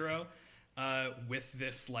being a hero, with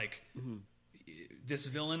this, this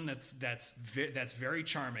villain that's very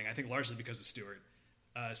charming. I think largely because of Stewart's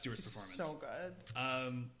performance. So good.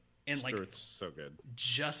 And Stewart's so good.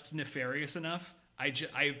 Just nefarious enough. I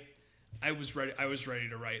was ready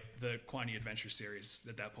to write the Kuan Yi Adventure series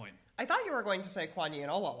at that point. I thought you were going to say Kuan Yi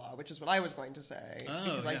and Olala, which is what I was going to say,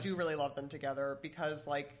 because I do really love them together. Because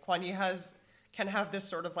Kuan Yi can have this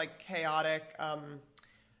sort of chaotic,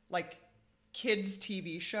 kids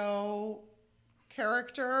TV show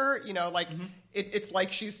character. It's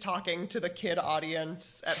like she's talking to the kid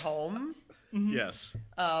audience at home. Yes.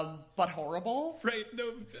 But horrible. Right.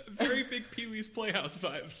 No, very big Pee-wee's Playhouse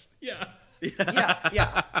vibes. Yeah.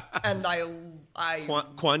 Yeah. And I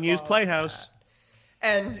Kuan Yi's Playhouse. That.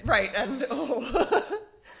 And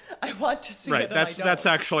I want to see it. That's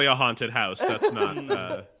actually a haunted house. That's not.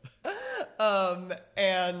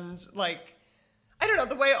 And I don't know,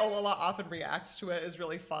 the way Olala often reacts to it is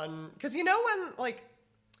really fun because when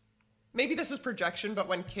maybe this is projection, but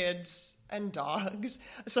when kids and dogs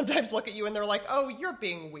sometimes look at you and they're like, "Oh, you're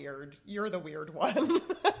being weird. You're the weird one."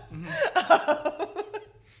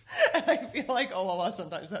 And I feel like Olala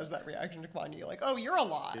sometimes has that reaction to Kuan Yi, "Oh, you're a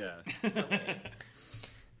lot." Yeah.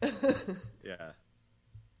 Yeah.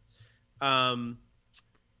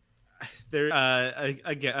 There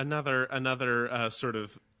again another sort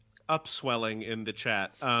of upswelling in the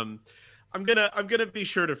chat. I'm gonna be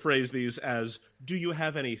sure to phrase these as, do you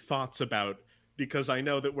have any thoughts about, because I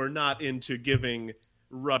know that we're not into giving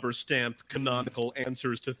rubber stamp canonical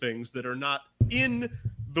answers to things that are not in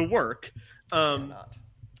the work.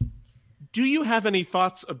 Do you have any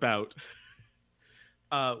thoughts about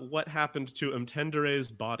what happened to Mtendere's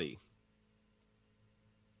body?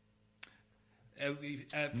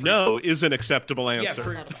 No is an acceptable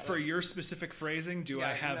answer. Yeah, for your specific phrasing, do I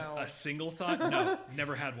have a single thought? No,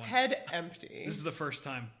 never had one. Head empty. This is the first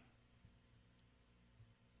time.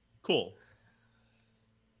 Cool.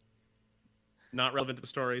 Not relevant to the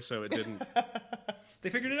story, so it didn't. They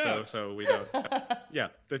figured it out. So we don't. Yeah,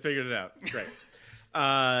 they figured it out. Great.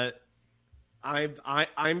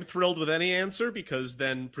 I'm thrilled with any answer, because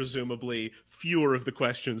then presumably fewer of the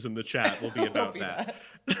questions in the chat will be about that.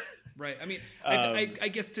 Right. I mean, I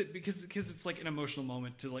guess because it's an emotional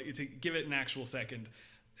moment to give it an actual second.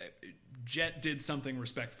 Jet did something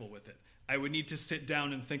respectful with it. I would need to sit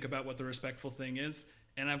down and think about what the respectful thing is,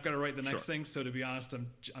 and I've got to write the next Sure. thing. So to be honest,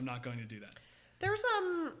 I'm not going to do that. There's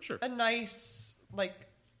Sure. a nice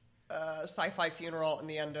sci-fi funeral in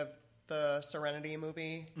the end of the Serenity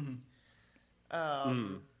movie.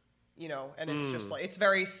 You know, and it's just like, it's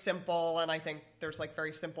very simple, and I think there's like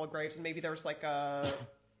very simple graves, and maybe there's like a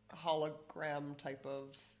hologram type of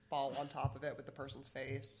ball on top of it with the person's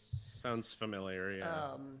face. Sounds familiar,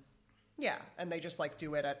 yeah. Yeah, and they just like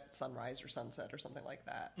do it at sunrise or sunset or something like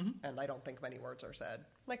that. And I don't think many words are said.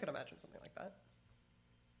 And I could imagine something like that.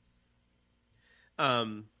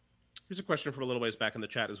 Here's a question from a little ways back in the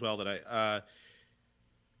chat as well that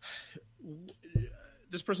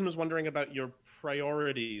this person was wondering about your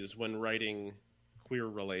priorities when writing queer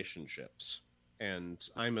relationships. And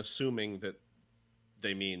I'm assuming that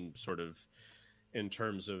they mean sort of in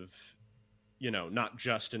terms of, you know, not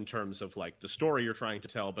just in terms of like the story you're trying to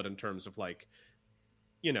tell, but in terms of like,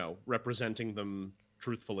 you know, representing them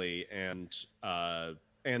truthfully and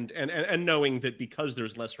knowing that because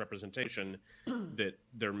there's less representation, that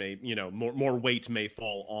there may, you know, more weight may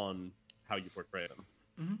fall on how you portray them.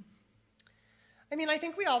 Mm-hmm. I mean, I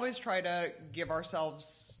think we always try to give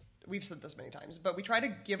ourselves, we've said this many times, but we try to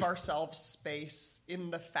give ourselves space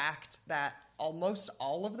in the fact that almost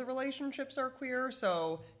all of the relationships are queer,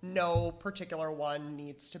 so no particular one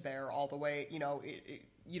needs to bear all the weight. You know,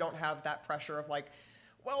 you don't have that pressure of like,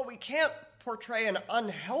 well, we can't portray an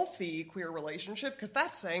unhealthy queer relationship because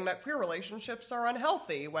that's saying that queer relationships are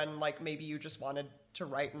unhealthy, when like maybe you just wanted to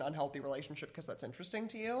write an unhealthy relationship because that's interesting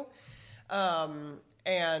to you.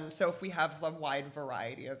 And so if we have a wide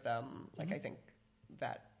variety of them, like I think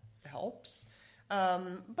that helps.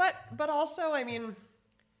 But also, I mean,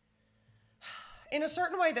 in a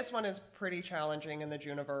certain way, this one is pretty challenging in the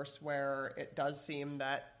Juniverse, where it does seem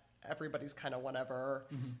that everybody's kind of whatever.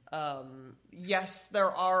 Yes,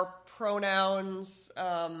 there are pronouns,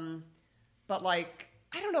 but like,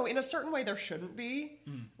 I don't know, in a certain way there shouldn't be.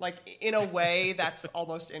 Like, in a way that's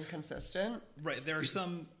almost inconsistent Right. There are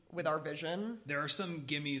some with our vision. There are some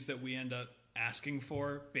gimmies that we end up asking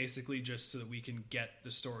for, basically just so that we can get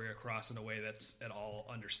the story across in a way that's at all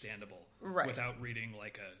understandable, Right. without reading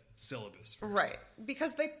like a syllabus first. Right.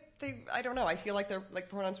 Because they I don't know, I feel like their like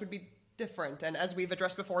pronouns would be different. And as we've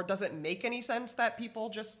addressed before, it doesn't make any sense that people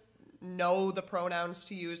just know the pronouns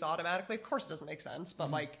to use automatically. Of course it doesn't make sense,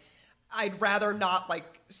 but like, I'd rather not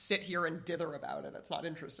like sit here and dither about it. It's not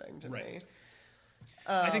interesting to me.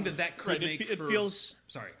 I think that could Right, make it feels...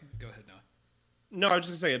 Sorry, go ahead, Noah. No, I was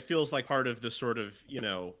just going to say, it feels like part of the sort of, you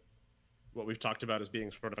know, what we've talked about as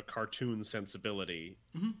being sort of a cartoon sensibility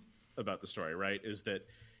about the story, right? Is that,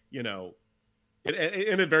 you know, and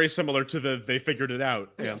it's very similar to the "they figured it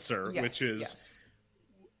out" answer, Yes, which is yes.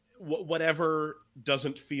 Whatever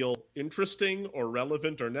doesn't feel interesting or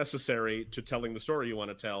relevant or necessary to telling the story you want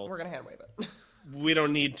to tell, We're going to hand wave it. we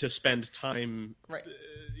don't need to spend time, Right.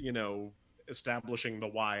 You know, establishing the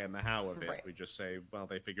why and the how of it. Right. We just say, well,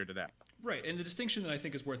 they figured it out. Right, and the distinction that I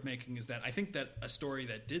think is worth making is that I think that a story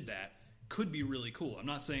that did that could be really cool. I'm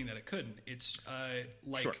not saying that it couldn't. It's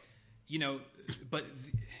like, Sure. you know, but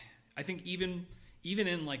I think even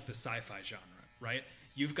in like the sci-fi genre, right?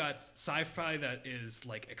 You've got sci-fi that is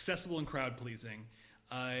like accessible and crowd pleasing,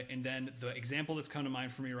 and then the example that's come to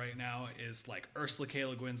mind for me right now is like Ursula K.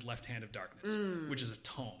 Le Guin's Left Hand of Darkness, which is a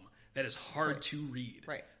tome that is hard to read.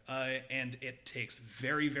 Right. And it takes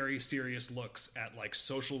very, very serious looks at like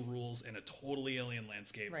social rules in a totally alien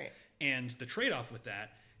landscape. Right. And the trade-off with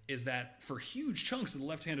that is that for huge chunks of the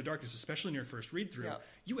Left Hand of Darkness, especially in your first read-through, Yeah.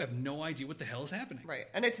 you have no idea what the hell is happening. Right.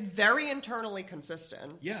 And it's very internally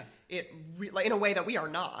consistent. Yeah. Like, in a way that we are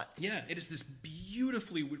not. Yeah, it is this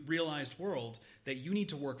beautifully realized world that you need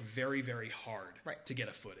to work very, very hard Right. to get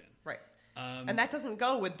a foot in. Right. And that doesn't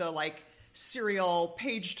go with the like serial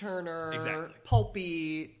page turner Exactly.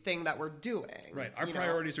 pulpy thing that we're doing. Right. Our you know?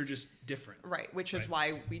 priorities are just different. Right, which is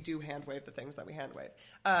Right. why we do hand wave the things that we hand wave.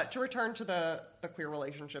 To return to the queer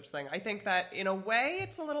relationships thing, I think that in a way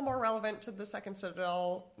it's a little more relevant to the Second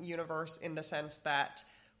Citadel universe in the sense that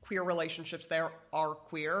queer relationships there are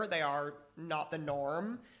queer. They are not the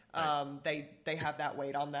norm. They have that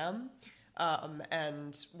weight on them.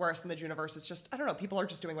 And whereas in the Juniverse, it's just, I don't know, people are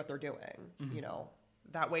just doing what they're doing. You know,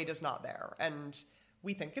 that weight is not there. And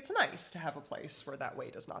we think it's nice to have a place where that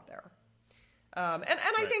weight is not there. And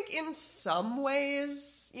I think in some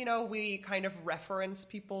ways, you know, we kind of reference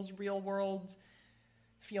people's real world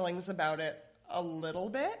feelings about it a little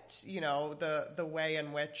bit. You know, the way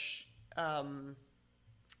in which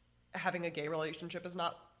having a gay relationship is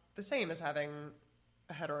not the same as having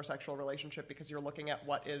a heterosexual relationship, because you're looking at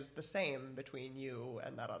what is the same between you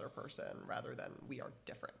and that other person rather than we are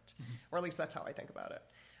different. Or at least that's how I think about it.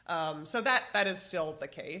 So that is still the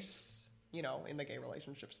case, you know, in the gay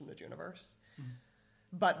relationships in the Juniverse.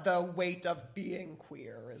 But the weight of being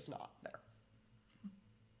queer is not there.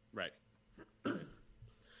 Right.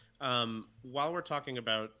 While we're talking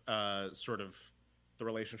about sort of the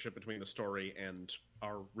relationship between the story and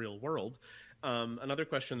our real world, another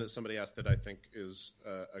question that somebody asked that I think is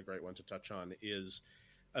a great one to touch on is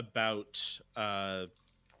about the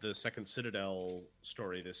second Citadel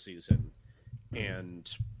story this season.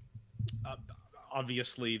 And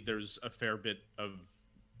obviously there's a fair bit of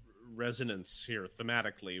resonance here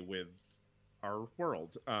thematically with our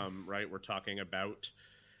world, right? We're talking about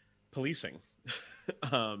policing.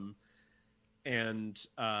 And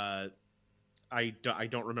I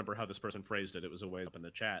don't remember how this person phrased it. It was a way up in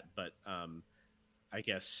the chat, but I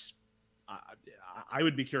guess I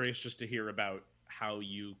would be curious just to hear about how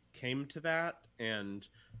you came to that and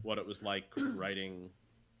what it was like writing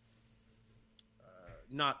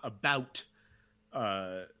not about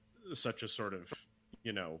such a sort of,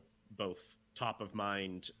 you know, both top of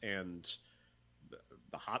mind and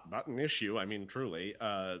the hot button issue. I mean, truly,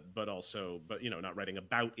 but you know, not writing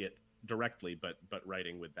about it directly, but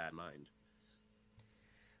writing with that in mind.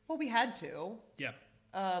 Well, we had to. Yeah.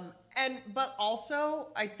 But also,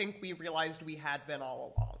 I think we realized we had been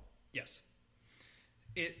all along. Yes.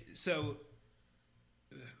 So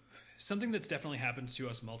something that's definitely happened to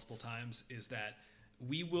us multiple times is that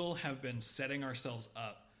we will have been setting ourselves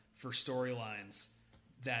up for storylines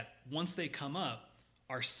that once they come up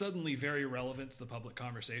are suddenly very relevant to the public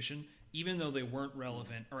conversation, even though they weren't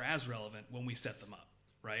relevant or as relevant when we set them up,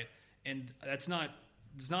 right? And it's not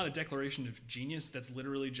a declaration of genius. That's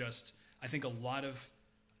literally just, I think a lot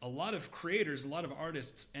of creators, a lot of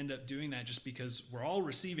artists end up doing that just because we're all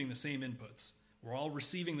receiving the same inputs. We're all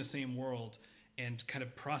receiving the same world and kind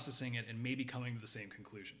of processing it and maybe coming to the same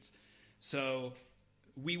conclusions. So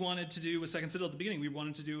we wanted to do with Second Citadel at the beginning, we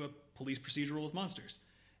wanted to do a police procedural with monsters.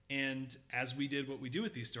 And as we did what we do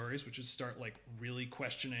with these stories, which is start like really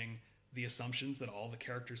questioning the assumptions that all the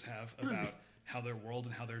characters have about how their world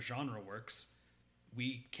and how their genre works,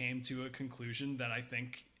 we came to a conclusion that I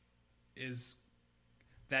think is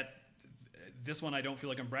that this one I don't feel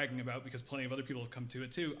like I'm bragging about because plenty of other people have come to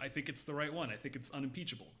it too. I think it's the right one. I think it's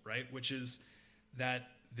unimpeachable, right? Which is that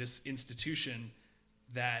this institution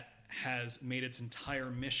that has made its entire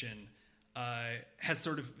mission has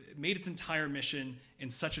sort of made its entire mission in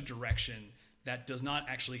such a direction that does not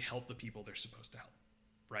actually help the people they're supposed to help,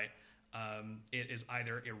 right? It is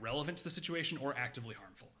either irrelevant to the situation or actively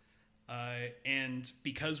harmful. And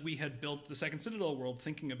because we had built the Second Citadel world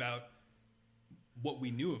thinking about what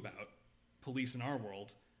we knew about police in our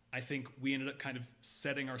world, I think we ended up kind of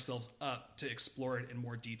setting ourselves up to explore it in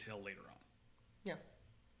more detail later on. Yeah.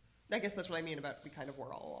 I guess that's what I mean about we kind of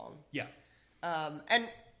were all along. Yeah. And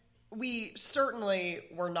we certainly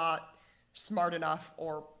were not smart enough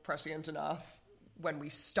or prescient enough when we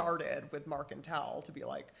started with Mark and Tal to be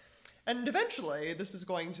like, and eventually this is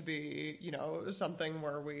going to be, you know, something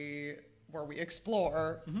where we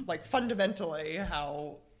explore like fundamentally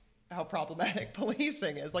how problematic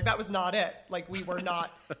policing is. Like that was not it. Like we were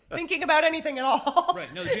not thinking about anything at all.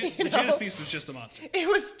 Right. No, the Janus Beast was just a monster. It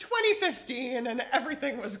was 2015 and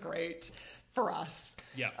everything was great for us.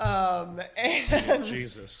 Yeah. And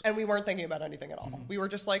Jesus. And we weren't thinking about anything at all. We were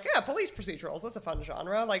just like, yeah, police procedurals, that's a fun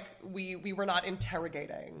genre. Like we were not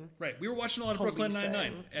interrogating. Right. We were watching a lot of Brooklyn Policing.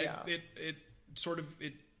 Nine-Nine. Yeah.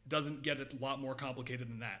 It doesn't get a lot more complicated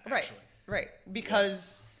than that, Right. actually. Right.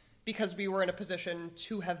 Because we were in a position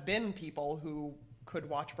to have been people who could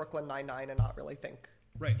watch Brooklyn Nine-Nine and not really think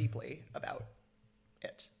Right. deeply about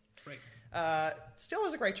it. Right. Still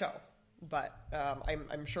is a great show, but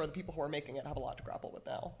I'm sure the people who are making it have a lot to grapple with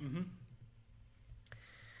now.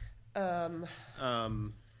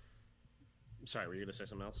 Sorry, were you going to say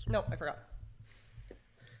something else? No, I forgot.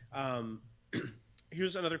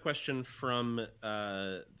 Here's another question from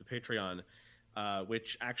the Patreon,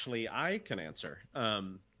 which actually I can answer.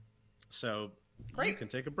 So Great. you can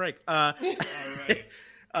take a break. All right.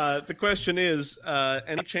 The question is,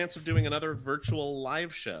 any chance of doing another virtual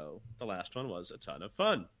live show? The last one was a ton of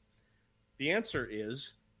fun. The answer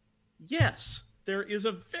is yes. There is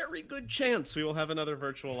a very good chance we will have another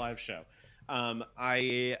virtual live show.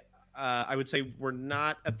 I would say we're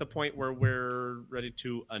not at the point where we're ready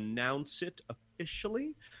to announce it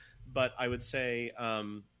officially, but I would say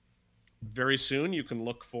very soon you can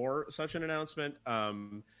look for such an announcement.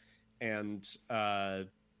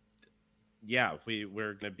 Yeah,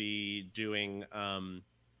 we're going to be doing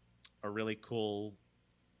a really cool.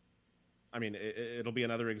 I mean, it'll be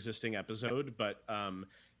another existing episode, but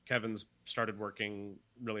Kevin's started working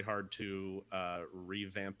really hard to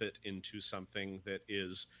revamp it into something that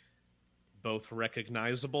is both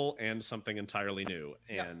recognizable and something entirely new.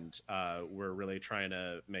 Yep. And we're really trying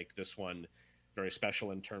to make this one very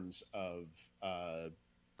special in terms of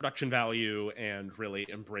production value and really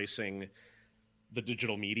embracing the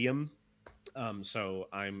digital medium. So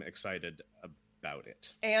I'm excited about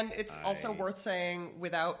it. And it's also worth saying,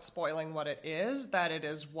 without spoiling what it is, that it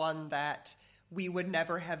is one that we would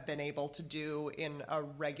never have been able to do in a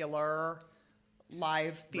regular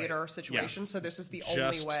live theater situation. Yeah. So this is the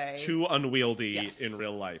only way. Too unwieldy in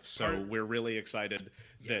real life. So we're really excited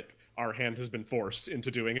that our hand has been forced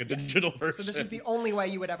into doing a digital version. So this is the only way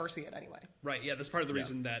you would ever see it anyway. Right. Yeah. That's part of the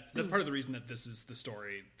reason that this is the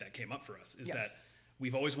story that came up for us, is that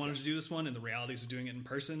we've always wanted to do this one, and the realities of doing it in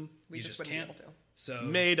person, we just can't. Be able to. So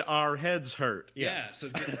made our heads hurt. Yeah. So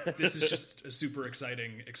this is just a super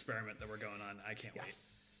exciting experiment that we're going on. I can't wait.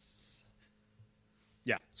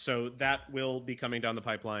 Yeah. So that will be coming down the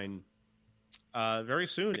pipeline very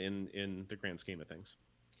soon in the grand scheme of things.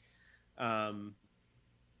 I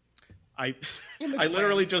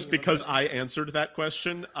literally, just because I answered that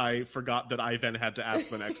question, I forgot that I then had to ask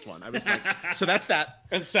the next one. I was like, so that's that,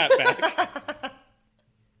 and sat back.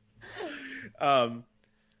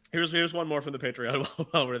 Here's one more from the Patreon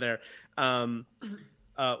while we're there.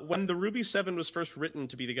 When the Ruby 7 was first written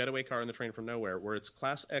to be the getaway car in the Train from Nowhere, were its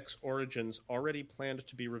Class X origins already planned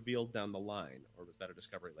to be revealed down the line, or was that a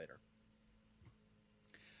discovery later?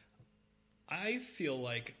 I feel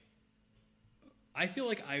like I've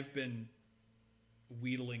been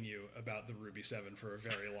wheedling you about the Ruby 7 for a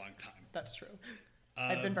very long time. That's true.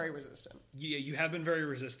 I've been very resistant. Yeah, you have been very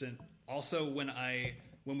resistant. Also, when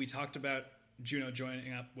we talked about Juno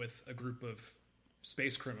joining up with a group of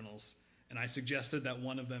space criminals, and I suggested that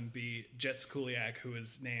one of them be Jets Kuliak, who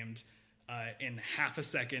is named in half a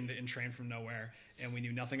second in Train from Nowhere, and we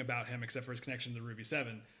knew nothing about him except for his connection to the Ruby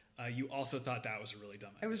 7. You also thought that was a really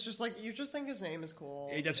dumb idea. It was just like, you just think his name is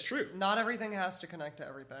cool. That's true. Not everything has to connect to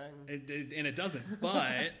everything. And it doesn't,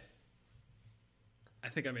 but I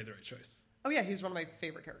think I made the right choice. Oh yeah, he's one of my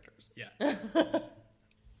favorite characters. Yeah.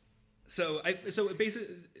 So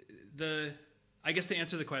basically, I guess to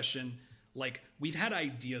answer the question, like, we've had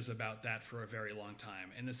ideas about that for a very long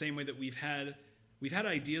time, in the same way that we've had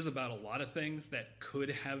ideas about a lot of things that could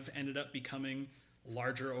have ended up becoming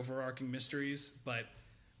larger overarching mysteries, but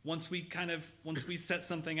once we set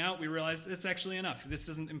something out, we realized it's actually enough. This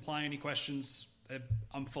doesn't imply any questions.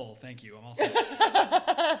 I'm full. Thank you. I'm all set.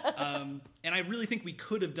 And I really think we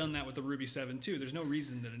could have done that with the Ruby 7 too. There's no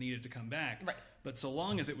reason that it needed to come back. Right. But so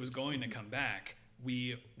long as it was going to come back,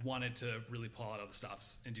 we wanted to really pull out all the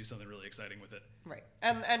stops and do something really exciting with it. Right.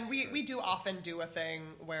 And we do often do a thing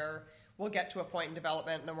where we'll get to a point in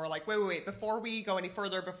development and then we're like, wait, before we go any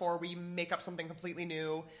further, before we make up something completely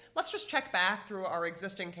new, let's just check back through our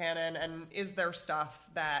existing canon, and is there stuff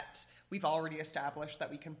that we've already established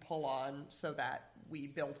that we can pull on so that we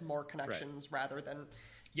build more connections rather than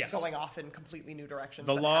going off in completely new directions.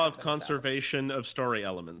 The law of conservation of story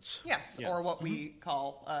elements. Yes, or what we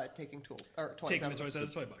call taking toys the toys out of the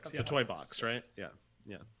toy box. The toy box, right? Yes.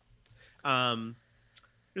 Yeah.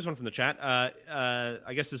 Here's one from the chat.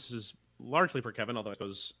 I guess this is largely for Kevin, although I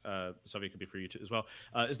suppose Sylvia could be for you too as well.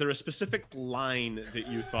 Is there a specific line that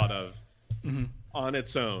you thought of on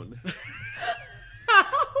its own? How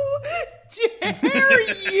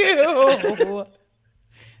dare you?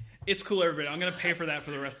 It's cool, everybody. I'm going to pay for that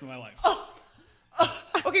for the rest of my life.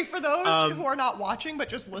 Okay, for those who are not watching but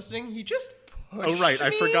just listening, he just pushed Oh, right.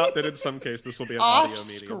 I forgot that in some case this will be an audio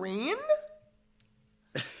medium. Off-screen?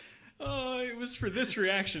 It was for this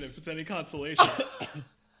reaction, if it's any consolation.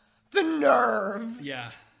 The nerve.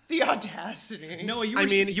 Yeah. The audacity. No,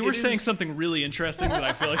 you were saying something really interesting that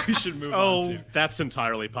I feel like we should move on to. Oh, that's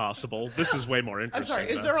entirely possible. This is way more interesting. I'm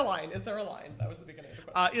sorry, is there a line? That was the beginning of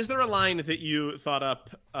the question. Is there a line that you thought up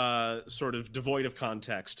sort of devoid of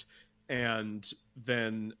context and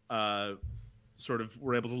then sort of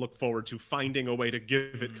were able to look forward to finding a way to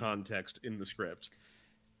give it context in the script?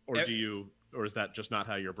 Or or is that just not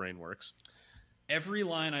how your brain works? Every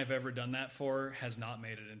line I've ever done that for has not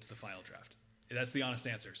made it into the final draft. That's the honest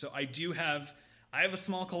answer. So I have a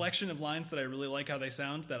small collection of lines that I really like how they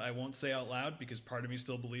sound that I won't say out loud because part of me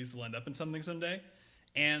still believes they'll end up in something someday.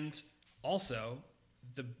 And also,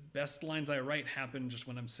 the best lines I write happen just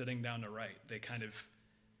when I'm sitting down to write. They kind of...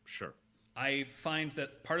 Sure. I find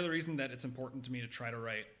that part of the reason that it's important to me to try to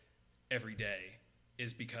write every day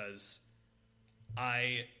is because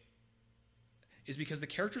the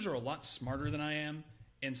characters are a lot smarter than I am.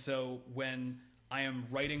 And so when I am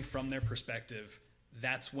writing from their perspective,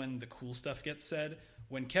 that's when the cool stuff gets said.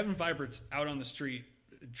 when Kevin Vibert's out on the street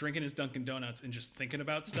drinking his Dunkin' Donuts and just thinking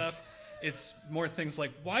about stuff, it's more things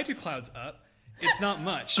like, why do clouds up? It's not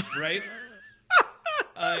much, right?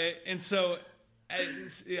 And so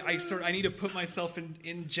I need to put myself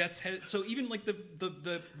in Jet's head. So even like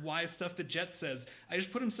the wise stuff that Jet says, I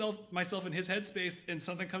just put myself in his headspace, and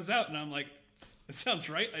something comes out, and I'm like, it sounds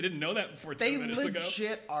right. I didn't know that before 10 minutes ago. They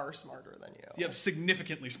legit are smarter than you. Yeah,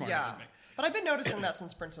 significantly smarter than me. But I've been noticing that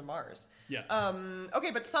since Prince of Mars. Yeah.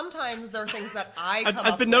 Okay, but sometimes there are things that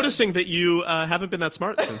I've been noticing that you haven't been that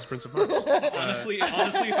smart since Prince of Mars. Honestly,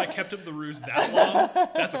 if I kept up the ruse that long,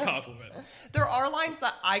 that's a compliment. There are lines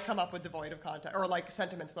that I come up with devoid of context, or like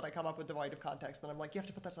sentiments that I come up with devoid of context, and I'm like, you have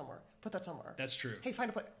to put that somewhere. Put that somewhere. That's true. Hey, find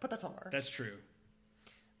a place. Put that somewhere. That's true.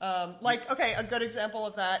 Okay, a good example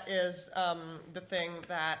of that is the thing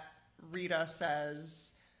that Rita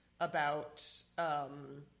says about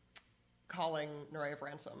calling Nureyev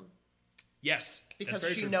Ransom. Yes, because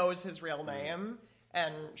she knows his real name,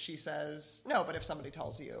 and she says, no, but if somebody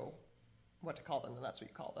tells you what to call them, then that's what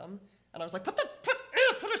you call them. And I was like, put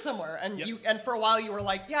it somewhere. And and for a while you were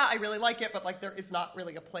like, yeah, I really like it, but like there is not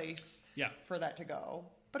really a place for that to go.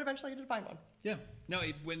 But eventually you did find one. Yeah. No,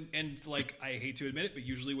 I hate to admit it, but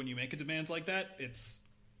usually when you make a demand like that, it's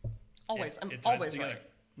always always right.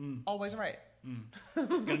 Always right.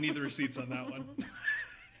 Gonna need the receipts on that one.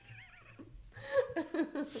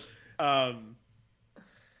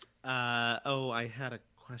 I had a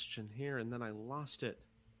question here and then I lost it.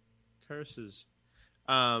 Curses.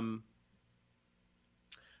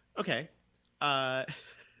 Okay.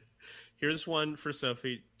 Here's one for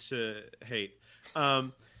Sophie to hate.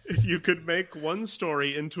 If you could make one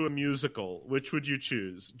story into a musical, which would you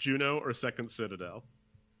choose? Juno or Second Citadel?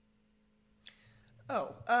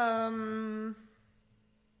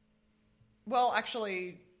 Well,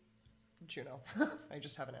 actually, Juno. I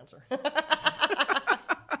just have an answer.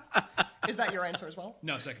 Is that your answer as well?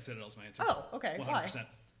 No, Second Citadel is my answer. Oh, okay. 100%.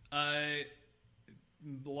 Why?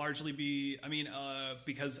 Largely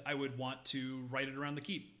because I would want to write it around the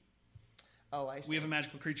keep. Oh, I see. We have a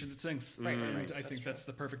magical creature that sings. Right. I think that's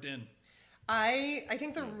the perfect in. I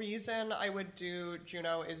think the reason I would do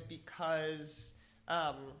Juno is because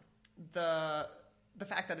the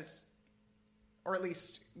fact that it's, or at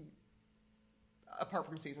least apart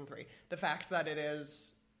from season 3, the fact that it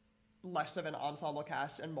is less of an ensemble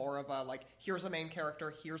cast and more of a like, here's a main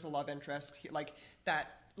character, here's a love interest, like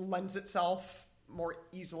that lends itself more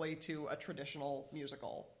easily to a traditional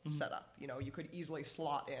musical setup. You know, you could easily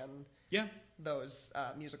slot in those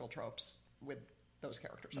musical tropes with those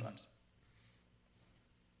character setups.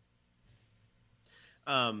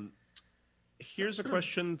 Here's a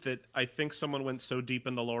question that I think someone went so deep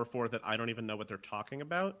in the lore for that I don't even know what they're talking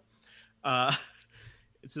about.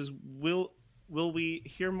 It says, will we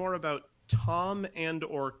hear more about Tom and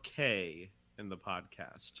or Kay in the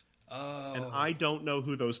podcast? Oh. And I don't know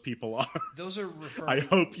who those people are. Those are referring... I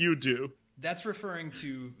hope you do. That's referring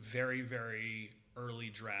to very, very early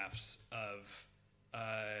drafts of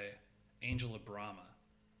Angel of Brahma.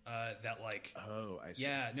 Oh, I see.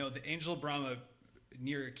 Yeah, no, the Angel of Brahma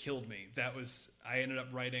near killed me. I ended up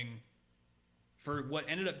writing... For what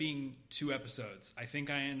ended up being 2 episodes, I think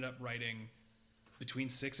I ended up writing between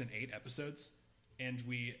 6 and 8 episodes. And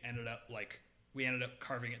we ended up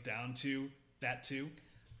carving it down to that 2.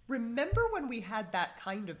 Remember when we had that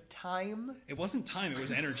kind of time? It wasn't time; it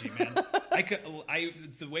was energy, man.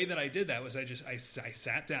 The way that I did that was I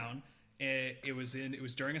sat down. It was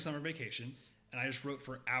during a summer vacation, and I just wrote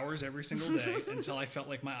for hours every single day until I felt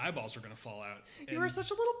like my eyeballs were going to fall out. You were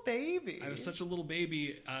such a little baby. I was such a little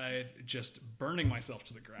baby, just burning myself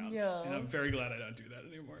to the ground. Yeah. And I'm very glad I don't do that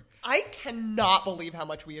anymore. I cannot believe how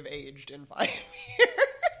much we have aged in 5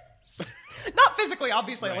 years. Not physically,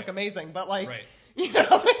 obviously, I look aming, but you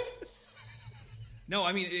know. No,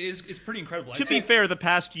 I mean it's pretty incredible. To be fair, the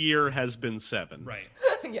past year has been 7. Right.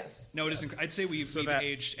 Yes. No, it is. I'd say we've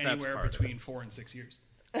aged anywhere between 4 and 6 years.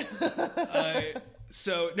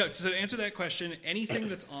 So to answer that question, anything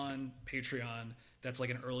that's on Patreon that's like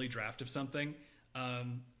an early draft of something,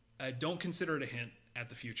 don't consider it a hint at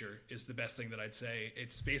the future is the best thing that I'd say.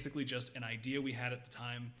 It's basically just an idea we had at the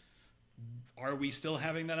time. Are we still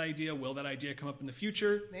having that idea? Will that idea come up in the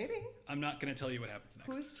future? Maybe. I'm not going to tell you what happens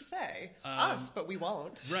next. Who's to say? Us, but we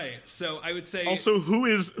won't. Right. So I would say. Also, who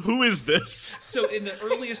is this? So in the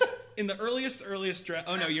earliest draft.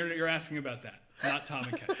 Oh no, you're asking about that, not Tom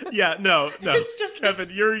and Kevin. Yeah, no. It's just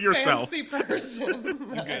Kevin, you're yourself. Fancy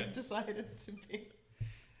person that I've decided to be.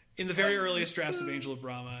 In the very earliest drafts of Angel of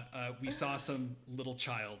Brahma, we saw some little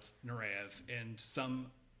child, Nureyev, and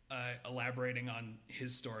some elaborating on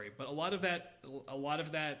his story. But a lot of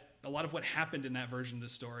what happened in that version of the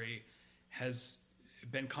story has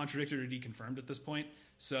been contradicted or deconfirmed at this point.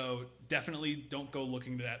 So definitely don't go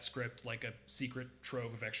looking to that script like a secret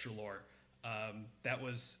trove of extra lore. That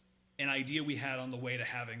was an idea we had on the way to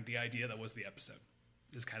having the idea that was the episode,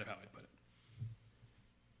 is kind of how I'd put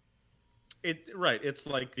it. It's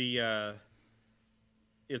like the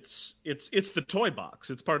it's the toy box.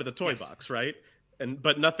 It's part of the toy box, right?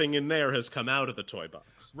 But nothing in there has come out of the toy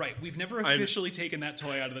box. Right. We've never officially taken that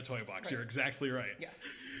toy out of the toy box. Right. You're exactly right. Yes.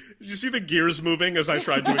 Did you see the gears moving as I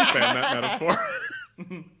tried to expand that metaphor?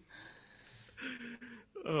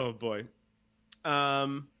 Oh boy.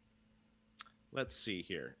 Let's see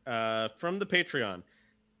here. From the Patreon,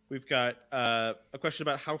 we've got a question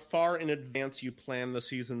about how far in advance you plan the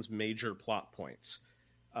season's major plot points.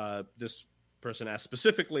 This person asked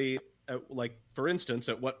specifically, like, for instance,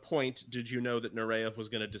 at what point did you know that Nureyev was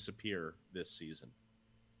going to disappear this season?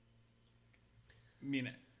 I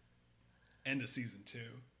mean, end of season 2.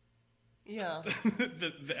 Yeah.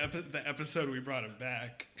 the episode we brought him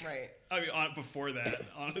back. Right. I mean, before that,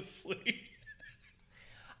 honestly.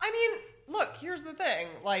 I mean, look, here's the thing.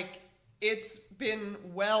 Like, it's been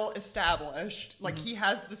well established. Like, he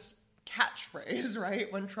has this catchphrase,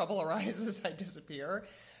 right? When trouble arises, I disappear.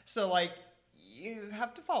 So, like, you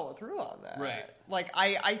have to follow through on that. Right. Like,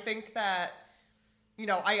 I think that, you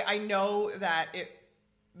know, I know that it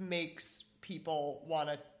makes people want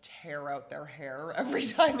to tear out their hair every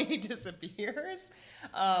time he disappears.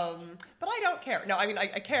 But I don't care. No, I mean, I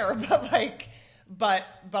care, but like, but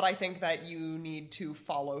I think that you need to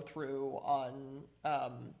follow through on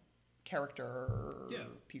character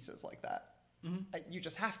pieces like that. Mm-hmm. You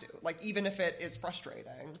just have to. Like, even if it is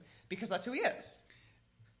frustrating, because that's who he is.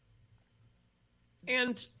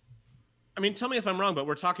 And, I mean, tell me if I'm wrong, but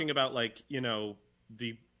we're talking about, like, you know,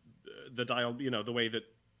 the dial, you know, the way that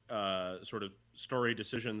sort of story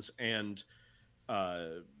decisions and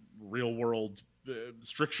real world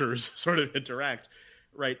strictures sort of interact,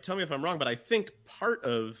 right? Tell me if I'm wrong, but I think part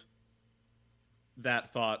of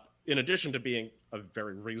that thought, in addition to being a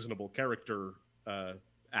very reasonable character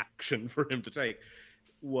action for him to take,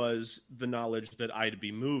 was the knowledge that I'd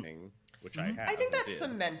be moving, which I have. I think that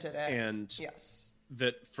cemented it. And yes,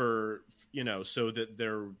 that for, you know, so that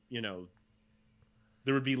there, you know,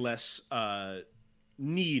 there would be less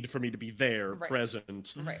need for me to be there,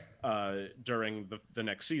 present, during the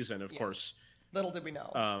next season. Of course, little did we know.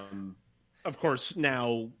 Of course,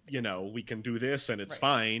 now, you know, we can do this and it's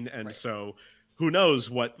fine. And so who knows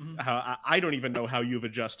what, how, I don't even know how you've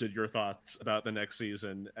adjusted your thoughts about the next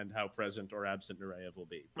season and how present or absent Nureyev will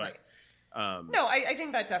be. But, no, I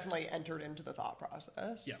think that definitely entered into the thought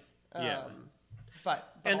process. Yeah.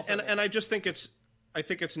 But and I just think it's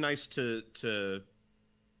nice to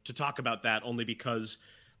talk about that, only because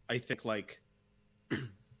I think like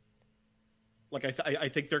I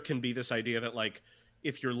think there can be this idea that, like,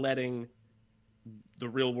 if you're letting the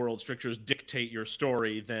real world strictures dictate your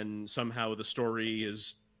story, then somehow the story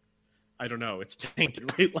is, I don't know, it's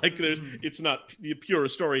tainted, right? Like it's not pure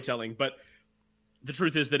storytelling, but the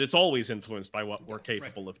truth is that it's always influenced by what we're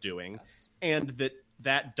capable of doing, and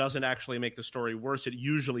that doesn't actually make the story worse. It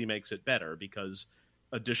usually makes it better, because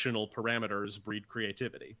additional parameters breed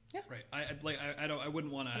creativity. Yeah, right. I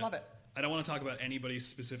wouldn't want to. I love it. I don't want to talk about anybody's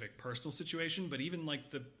specific personal situation, but even like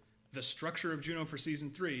the structure of Juno for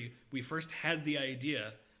season 3, we first had the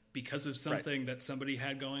idea because of something that somebody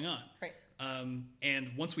had going on. Right.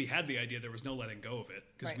 And once we had the idea, there was no letting go of it,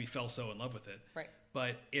 because we fell so in love with it. Right.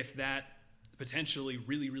 But if that potentially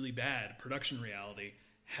really, really bad production reality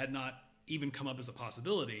had not even come up as a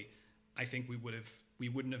possibility, I think we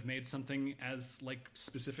wouldn't have made something as, like,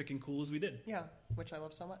 specific and cool as we did. Yeah, which I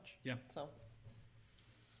love so much. Yeah. So.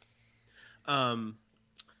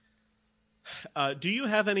 Do you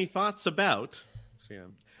have any thoughts about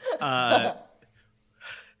Sam?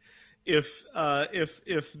 If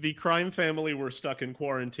the crime family were stuck in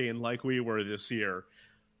quarantine like we were this year,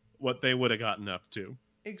 what they would have gotten up to?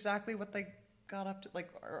 Exactly what they got up to. Like,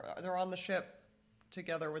 they're on the ship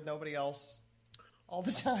together with nobody else all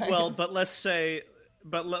the time. Well, but let's say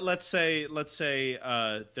they're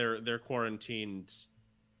quarantined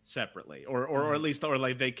separately, or at least, or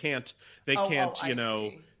like they can't they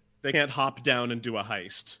can't hop down and do a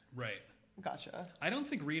heist. Right. Gotcha. I don't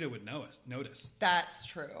think Rita would notice. That's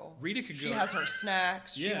true. Rita could go. She has her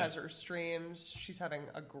snacks. She has her streams. She's having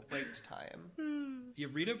a great time. Yeah,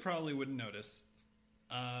 Rita probably wouldn't notice.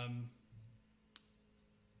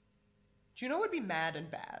 Juno would be mad and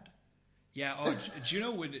bad. Yeah.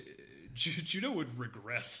 Juno would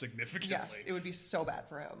regress significantly. Yes, it would be so bad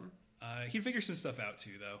for him. He'd figure some stuff out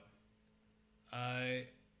too, though.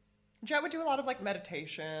 Jet would do a lot of like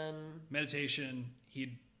meditation.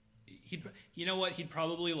 He'd you know what? He'd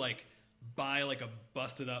probably like buy like a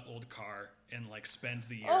busted up old car and like spend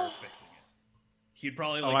the year fixing it. He'd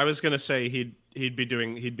probably like, I was gonna say he'd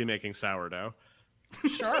be making sourdough.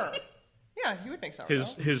 Sure. Yeah, he would make sourdough.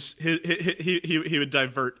 He would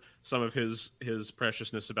divert some of his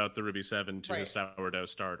preciousness about the Ruby 7 to his sourdough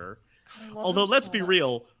starter. God, Although let's be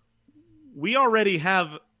real, we already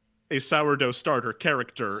have a sourdough starter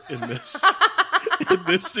character in this in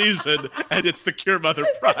this season, and it's the Cure Mother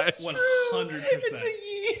Prize. 100%. It's a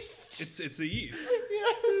yeast. It's a yeast.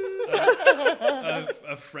 Yes.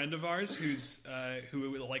 A friend of ours who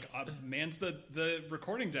like mans the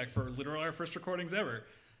recording deck for literally our first recordings ever.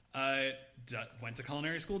 Went to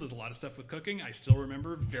culinary school, does a lot of stuff with cooking. I still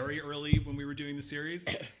remember very early when we were doing the series,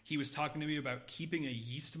 he was talking to me about keeping a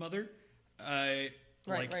yeast mother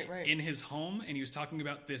in his home, and he was talking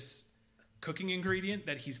about this cooking ingredient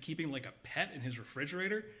that he's keeping like a pet in his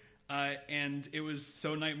refrigerator, and it was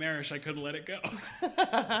so nightmarish I couldn't let it go.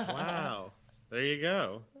 Wow. There you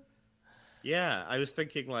go. Yeah, I was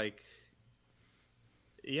thinking like,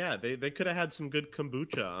 yeah, they could have had some good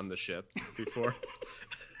kombucha on the ship before.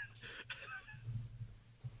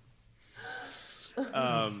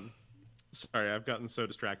 Sorry, I've gotten so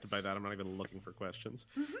distracted by that. I'm not even looking for questions.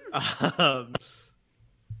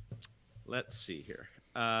 Let's see here.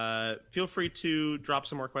 Feel free to drop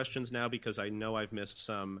some more questions now because I know I've missed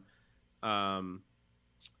some.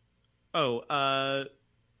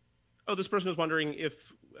 This person was wondering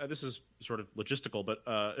if this is sort of logistical, but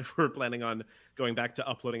if we're planning on going back to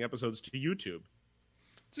uploading episodes to YouTube.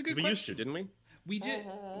 It's a good question. We used to, didn't we? We did.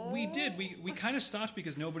 We did. We kind of stopped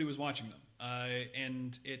because nobody was watching them,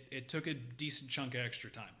 and it took a decent chunk of extra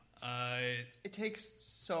time. It takes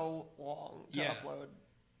so long to upload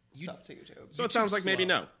stuff to YouTube. So it sounds like maybe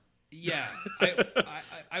no. Yeah,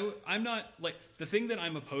 I'm not like the thing that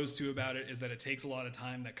I'm opposed to about it is that it takes a lot of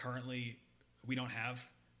time that currently we don't have.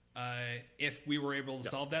 If we were able to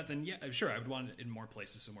solve that, then yeah, sure, I would want it in more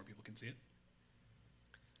places so more people can see it.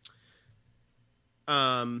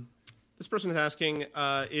 This person is asking,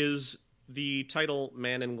 is the title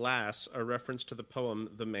Man in Glass a reference to the poem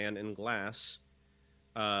The Man in Glass?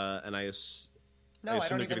 And I assume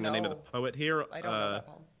they're giving the name of the poet here. I don't know that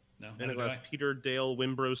poem. No, Man in Glass, Peter Dale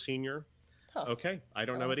Wimbrow Sr. Huh. Okay, I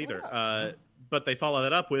don't know it either. But they follow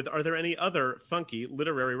that up with, are there any other funky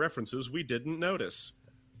literary references we didn't notice?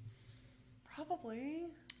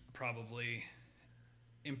 Probably.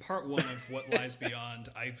 In part one of What Lies Beyond,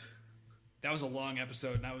 that was a long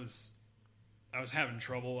episode, and I was having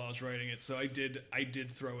trouble while I was writing it, so I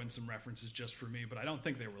did throw in some references just for me, but I don't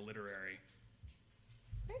think they were literary.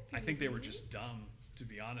 Maybe. I think they were just dumb, to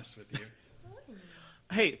be honest with you.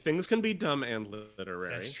 Hey, things can be dumb and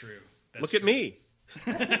literary. That's true. Look at me.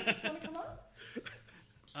 Do you want to come up?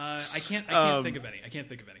 I can't think of any.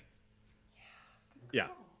 Yeah.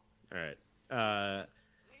 All right.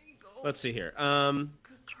 Let's see here. Good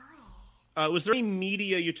girl. Was there any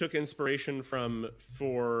media you took inspiration from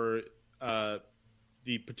for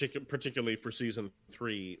the particularly for season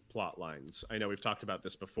 3 plot lines? I know we've talked about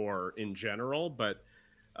this before in general, but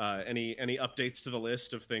any updates to the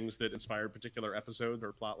list of things that inspired particular episodes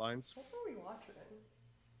or plot lines? What were we watching?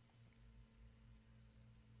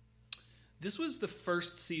 This was the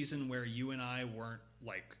first season where you and I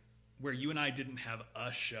didn't have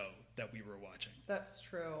a show that we were watching. That's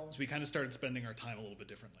true. So we kind of started spending our time a little bit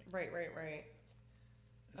differently. Right.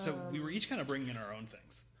 So we were each kind of bringing in our own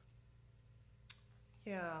things.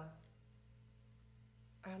 Yeah.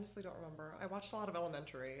 I honestly don't remember. I watched a lot of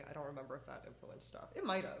Elementary. I don't remember if that influenced stuff. It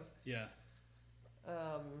might have. Yeah.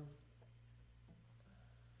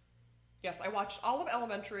 Yes, I watched all of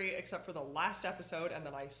Elementary except for the last episode, and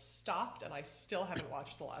then I stopped, and I still haven't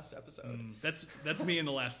watched the last episode. That's me in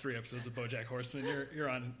the last 3 episodes of BoJack Horseman. You're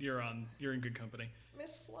in good company.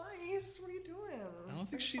 Miss Slice, what are you doing? I don't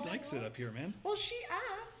think she likes it up here, man. Well, she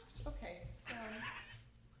asked. Okay.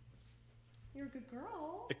 You're a good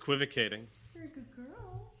girl. Equivocating. You're a good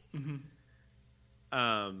girl.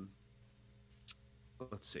 Mm-hmm.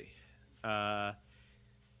 Let's see.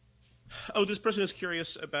 This person is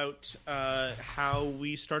curious about how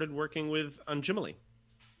we started working with Anjimali.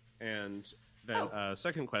 And then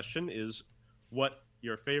second question is what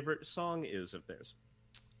your favorite song is of theirs.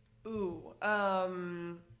 Ooh.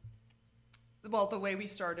 Well, the way we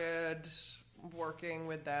started working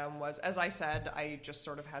with them was, as I said, I just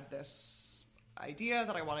sort of had this idea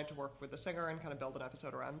that I wanted to work with a singer and kind of build an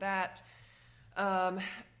episode around that.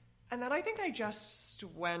 And then I think I just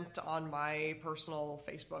went on my personal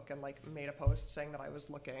Facebook and like made a post saying that I was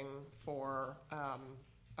looking for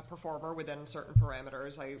a performer within certain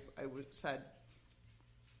parameters. I said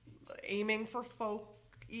aiming for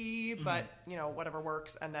folky, but you know, whatever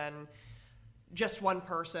works. And then just one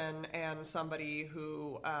person and somebody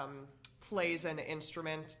who plays an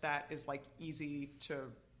instrument that is like easy to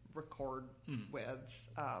record with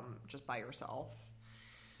just by yourself.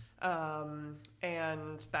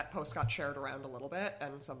 And that post got shared around a little bit,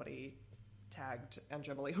 and somebody tagged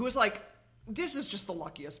Anjimali, who was like, this is just the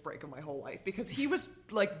luckiest break of my whole life, because he was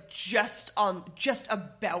like just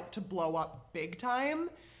about to blow up big time,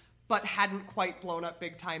 but hadn't quite blown up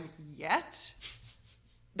big time yet.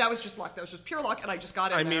 That was just luck. That was just pure luck, and I just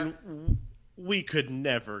got in there. I mean, we could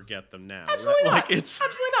never get them now. Absolutely right? not. Like, it's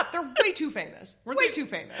Absolutely not. They're way too famous. Too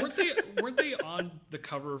famous. Weren't they on the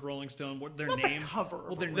cover of Rolling Stone? What their Not name? the cover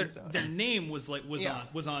of Their Rolling Stone. name was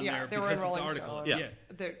on there they were because in of the Rolling article. Stone. Yeah.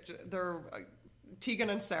 They're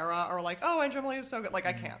Tegan and Sarah are like, oh, Anjimali is so good. Like,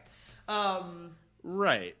 I can't.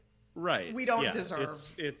 right. We don't deserve.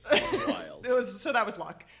 It's wild. So that was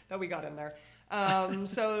luck that we got in there.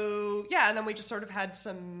 So yeah, and then we just sort of had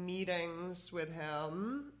some meetings with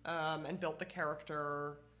him and built the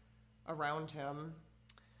character around him.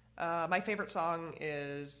 My favorite song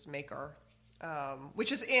is "Maker,"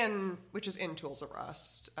 which is in Tools of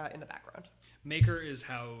Rust in the background. Maker is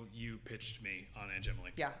how you pitched me on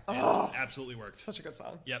Anjimali. Yeah, And absolutely worked. such a good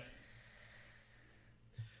song. Yep.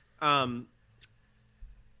 I'm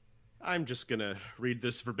just gonna read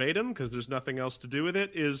this verbatim because there's nothing else to do with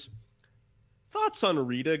it. Is thoughts on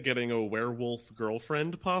Rita getting a werewolf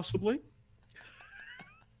girlfriend, possibly?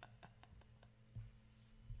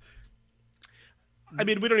 I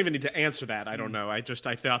mean, we don't even need to answer that. I don't know. I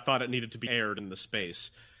thought it needed to be aired in the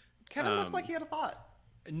space. Kevin looked like he had a thought.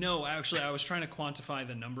 No, actually, I was trying to quantify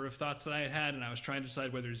the number of thoughts that I had, and I was trying to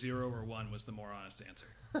decide whether 0 or 1 was the more honest answer.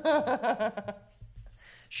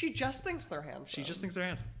 She just thinks they're handsome. She just thinks they're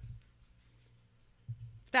handsome.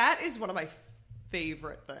 That is one of my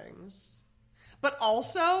favorite things. But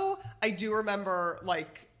also, I do remember,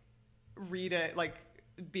 like, Rita, like,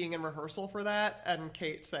 being in rehearsal for that, and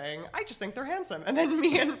Kate saying, I just think they're handsome. And then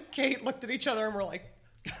me and Kate looked at each other and were like...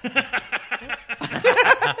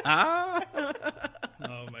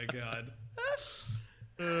 Oh, my God.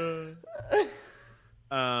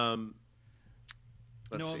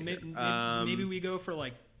 Let's see maybe we go for,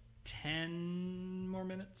 like, 10 more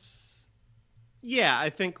minutes? Yeah, I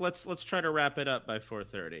think let's try to wrap it up by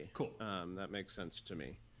 4:30. Cool. That makes sense to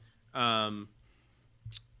me.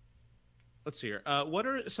 Let's see here. What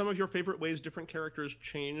are some of your favorite ways different characters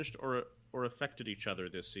changed or affected each other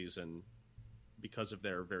this season because of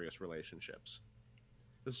their various relationships?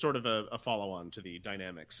 This is sort of a follow-on to the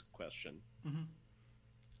dynamics question. Mm-hmm.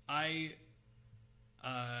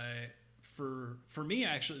 For me,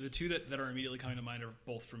 actually, the two that are immediately coming to mind are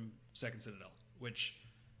both from Second Citadel, which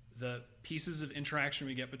the pieces of interaction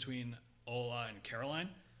we get between Ola and Caroline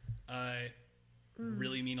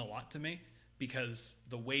really mean a lot to me, because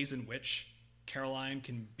the ways in which Caroline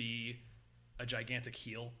can be a gigantic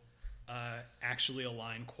heel actually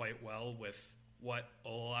align quite well with what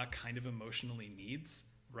Ola kind of emotionally needs,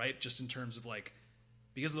 right? Just in terms of, like,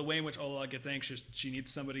 because of the way in which Ola gets anxious, she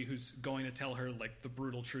needs somebody who's going to tell her, like, the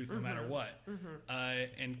brutal truth no matter what.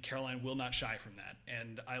 And Caroline will not shy from that.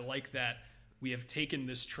 And I like that we have taken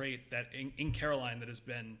this trait that in Caroline that has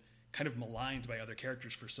been kind of maligned by other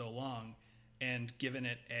characters for so long and given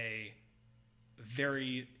it a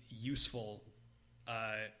very useful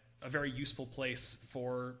place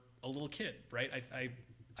for a little kid, right?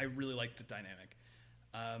 I really like the dynamic.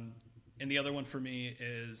 And the other one for me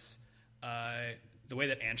is the way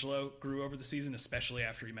that Angelo grew over the season, especially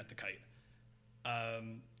after he met the Kite.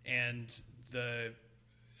 And the...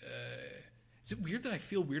 is it weird that I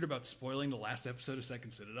feel weird about spoiling the last episode of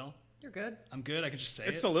Second Citadel? You're good. I'm good. I can just say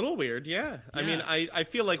it. It's a little weird, yeah. I mean, I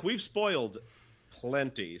feel like we've spoiled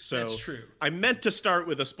plenty. So that's true. I meant to start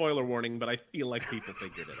with a spoiler warning, but I feel like people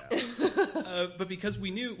figured it out. But because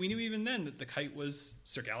we knew even then that the Kite was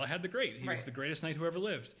Sir Galahad the Great. He was the greatest knight who ever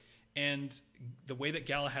lived. And the way that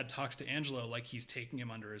Galahad talks to Angelo, like he's taking him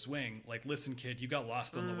under his wing, like, listen, kid, you got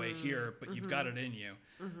lost on the way here, but you've got it in you.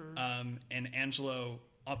 And Angelo,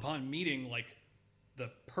 upon meeting, like, the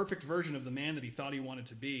perfect version of the man that he thought he wanted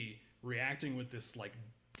to be, reacting with this, like,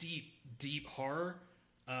 deep horror,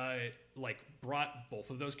 like, brought both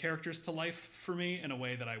of those characters to life for me in a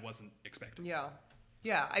way that I wasn't expecting. Yeah.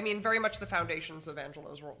 I mean, very much the foundations of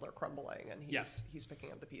Angelo's world are crumbling, and he's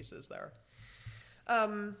picking up the pieces there.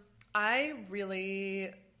 I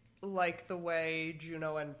really like the way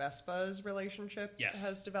Juno and Vespa's relationship Yes.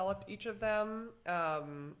 has developed, each of them.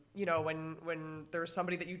 You know, when there's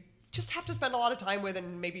somebody that you just have to spend a lot of time with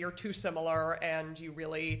and maybe you're too similar and you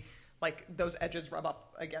really, like, those edges rub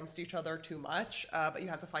up against each other too much, but you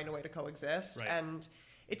have to find a way to coexist. Right. And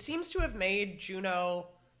it seems to have made Juno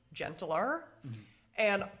gentler.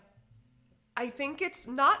 And I think it's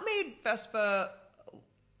not made Vespa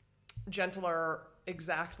gentler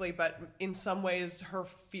exactly, but in some ways her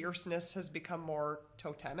fierceness has become more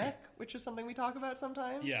totemic, which is something we talk about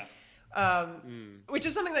sometimes. Yeah. Which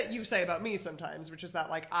is something that you say about me sometimes, which is that,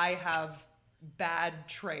 like, I have bad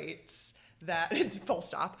traits that full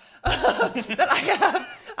stop that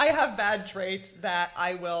I have bad traits that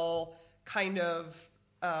I will kind of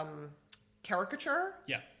caricature,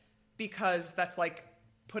 Yeah. because that's like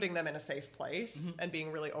putting them in a safe place and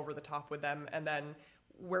being really over the top with them, and then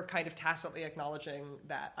we're kind of tacitly acknowledging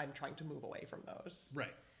that I'm trying to move away from those.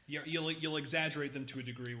 Right. You'll exaggerate them to a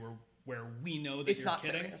degree where we know that It's you're not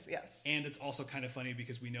kidding. serious, yes. And it's also kind of funny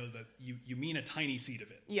because we know that you mean a tiny seed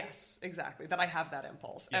of it. Yes, exactly. That I have that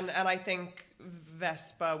impulse. Yeah. And I think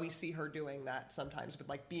Vespa, we see her doing that sometimes with,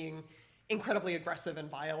 like, being incredibly aggressive and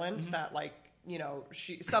violent, that, like, you know,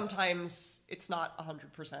 she sometimes it's not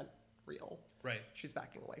 100% real. Right. She's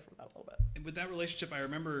backing away from that a little bit. And with that relationship, I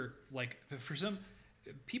remember, like, for some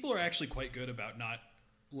people are actually quite good about not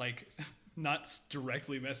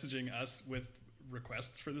directly messaging us with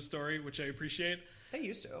requests for the story, which I appreciate. They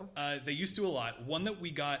used to. They used to a lot. One that we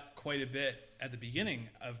got quite a bit at the beginning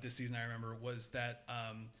of this season, I remember, was that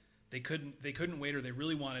they couldn't wait, or they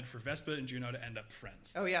really wanted for Vespa and Juno to end up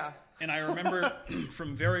friends. Oh, yeah. And I remember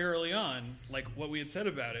from very early on, like, what we had said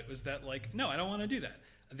about it was that, like, no, I don't want to do that.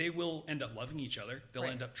 They will end up loving each other. They'll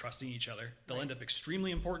Right. end up trusting each other. They'll Right. end up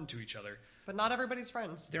extremely important to each other. But not everybody's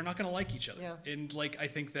friends. They're not going to like each other. Yeah. And, like, I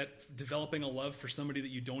think that developing a love for somebody that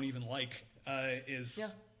you don't even like is Yeah.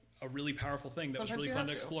 a really powerful thing that Sometimes was really you fun have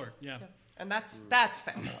to to. explore. Yeah. And that's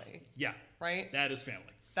family, Yeah. right? That is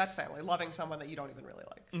family. That's family. Loving someone that you don't even really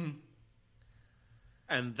like.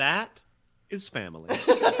 And that is family.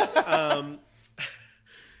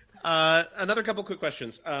 Another couple quick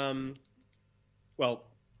questions. Well,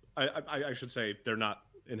 I should say they're not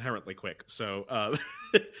inherently quick. So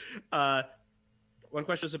one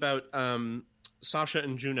question is about Sasha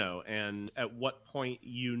and Juno, and at what point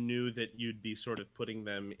you knew that you'd be sort of putting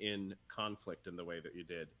them in conflict in the way that you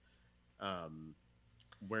did.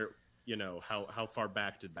 Where, you know, how far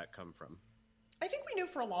back did that come from? I think we knew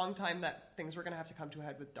for a long time that things were going to have to come to a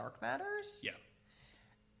head with Dark Matters. Yeah.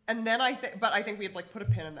 And then I think we had, like, put a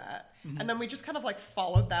pin in that. And then we just kind of, like,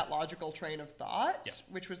 followed that logical train of thought, Yeah.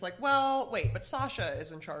 which was like, well, wait, but Sasha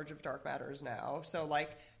is in charge of Dark Matters now. So,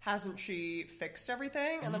 like, hasn't she fixed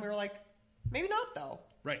everything? And then we were like, maybe not, though.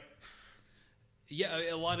 Right.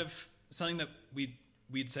 Yeah, a lot of something that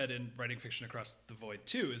we'd said in Writing Fiction Across the Void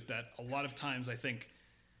too is that a lot of times I think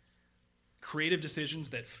creative decisions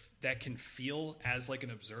that can feel as, like, an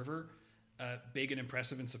observer big and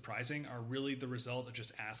impressive and surprising are really the result of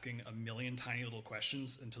just asking a million tiny little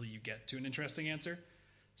questions until you get to an interesting answer.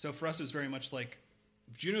 So for us, it was very much like,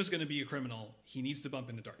 if Juno's going to be a criminal, he needs to bump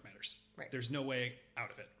into Dark Matters. Right. There's no way out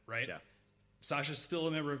of it, right? Yeah. Sasha's still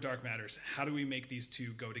a member of Dark Matters. How do we make these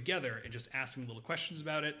two go together? And just asking little questions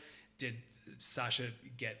about it. Did Sasha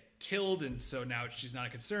get killed, and so now she's not a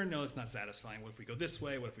concern? No, it's not satisfying. What if we go this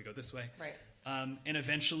way? What if we go this way? Right. And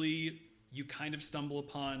eventually, you kind of stumble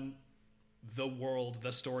upon the world, the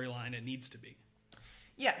storyline it needs to be.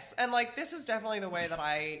 Yes, and, like, this is definitely the way that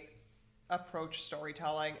I approach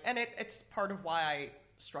storytelling, and it's part of why I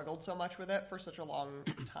struggled so much with it for such a long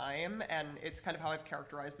time, and it's kind of how I've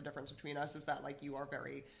characterized the difference between us, is that, like, you are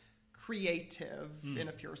very creative in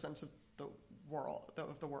a pure sense of the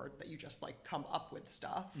word, that you just, like, come up with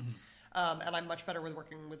stuff. And I'm much better with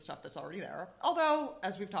working with stuff that's already there. Although,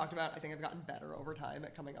 as we've talked about, I think I've gotten better over time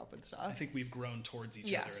at coming up with stuff. I think we've grown towards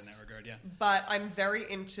each other in Yes. that regard, yeah. But I'm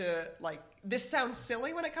very into, like, this sounds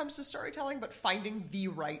silly when it comes to storytelling, but finding the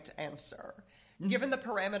right answer. Given the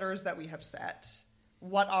parameters that we have set,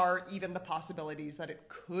 what are even the possibilities that it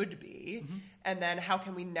could be? And then how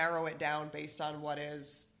can we narrow it down based on what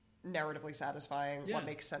is narratively satisfying, Yeah. what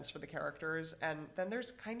makes sense for the characters? And then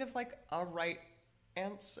there's kind of, like, a right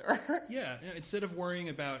answer. Yeah, instead of worrying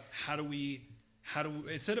about how do we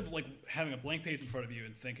instead of, like, having a blank page in front of you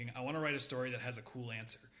and thinking, I want to write a story that has a cool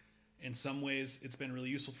answer. In some ways, it's been really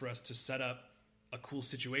useful for us to set up a cool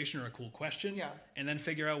situation or a cool question, Yeah. and then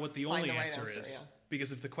figure out what the Find only the right answer answer, is. yeah.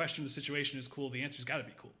 Because if the question, the situation is cool, the answer's got to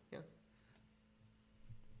be cool. Yeah.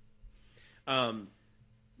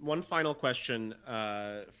 One final question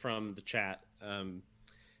from the chat,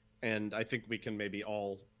 and I think we can maybe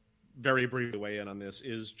all very briefly weigh in on this,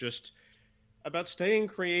 is just about staying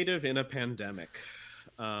creative in a pandemic.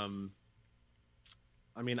 I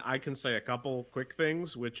mean, I can say a couple quick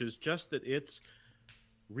things, which is just that it's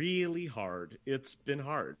really hard. It's been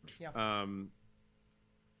hard. Yeah.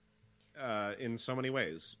 In so many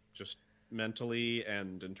ways, just mentally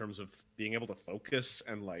and in terms of being able to focus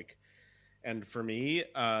and for me,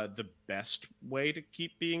 the best way to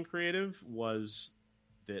keep being creative was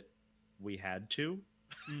that we had to.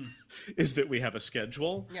 Is that we have a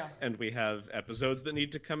schedule, and we have episodes that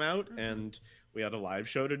need to come out, and we had a live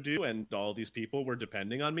show to do, and all these people were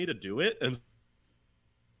depending on me to do it, and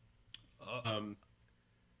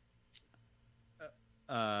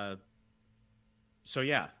so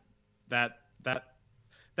yeah,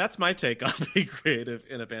 that's my take on being creative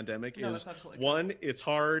in a pandemic. No, is that's absolutely one, good. It's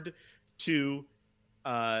hard. Two,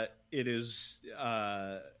 it is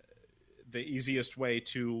the easiest way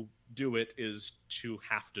to do it is to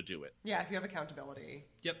have to do it. Yeah, if you have accountability.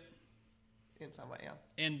 Yep. In some way, yeah.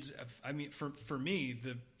 And I mean, for me,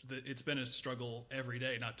 it's been a struggle every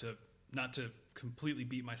day not to completely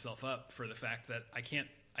beat myself up for the fact that I can't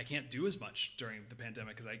do as much during the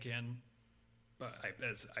pandemic as I can. But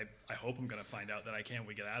I hope I'm going to find out that I can when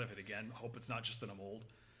we get out of it again. I hope it's not just that I'm old.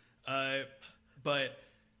 But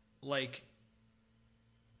like,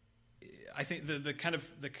 I think the kind of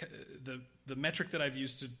the metric that I've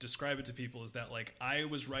used to describe it to people is that, like, I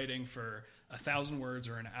was writing for 1,000 words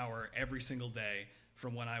or an hour every single day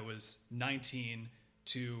from when I was 19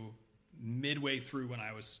 to midway through when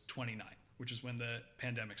I was 29, which is when the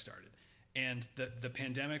pandemic started. And the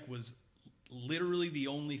pandemic was literally the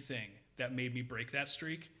only thing that made me break that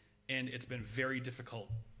streak, and it's been very difficult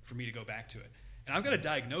for me to go back to it. And I've got a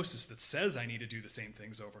diagnosis that says I need to do the same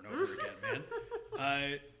things over and over again,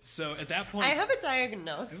 man. So at that point... I have a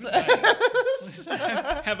diagnosis.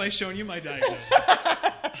 Have I shown you my diagnosis?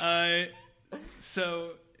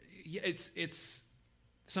 So yeah, it's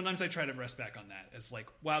sometimes I try to rest back on that as like,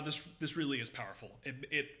 wow, this really is powerful.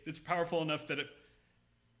 It's powerful enough that it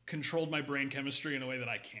controlled my brain chemistry in a way that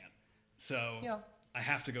I can't. So yeah. I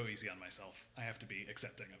have to go easy on myself. I have to be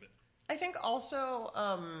accepting of it. I think also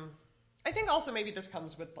maybe this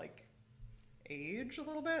comes with like age a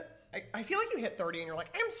little bit. I feel like you hit 30 and you're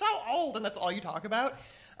like, I'm so old, and that's all you talk about.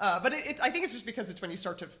 But I think it's just because it's when you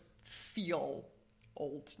start to feel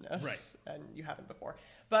oldness, right, and you haven't before.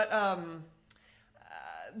 But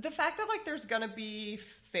the fact that like there's gonna be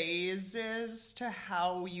phases to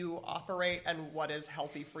how you operate and what is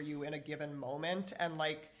healthy for you in a given moment, and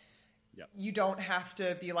like, yep, you don't have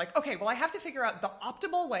to be like, okay, well, I have to figure out the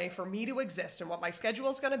optimal way for me to exist and what my schedule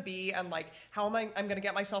is going to be, and like how I'm going to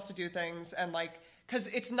get myself to do things, and like, because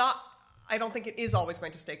it's not, I don't think it is always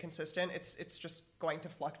going to stay consistent. It's just going to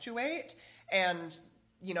fluctuate. And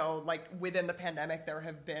you know, like within the pandemic, there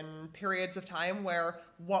have been periods of time where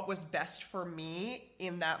what was best for me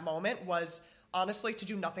in that moment was honestly to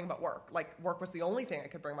do nothing but work. Like, work was the only thing I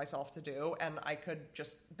could bring myself to do, and I could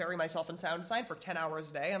just bury myself in sound design for 10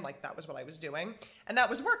 hours a day, and like that was what I was doing, and that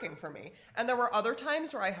was working for me. And there were other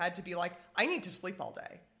times where I had to be like, I need to sleep all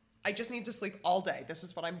day. I just need to sleep all day. This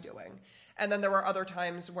is what I'm doing. And then there were other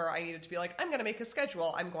times where I needed to be like, I'm going to make a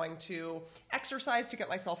schedule. I'm going to exercise to get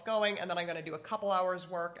myself going, and then I'm going to do a couple hours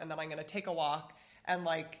work, and then I'm going to take a walk, and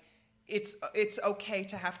like, it's okay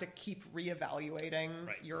to have to keep reevaluating,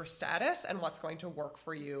 right, your status and what's going to work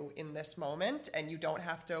for you in this moment, and you don't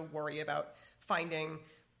have to worry about finding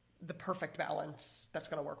the perfect balance that's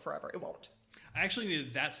going to work forever. It won't. I actually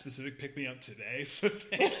needed that specific pick-me-up today, so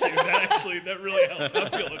thank you. That really helped. I'm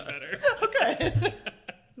feeling better. Okay.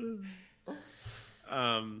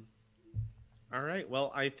 All right.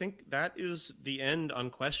 Well, I think that is the end on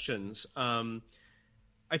questions. I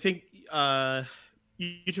think...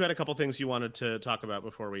 you two had a couple things you wanted to talk about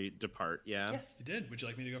before we depart, yeah? Yes. You did. Would you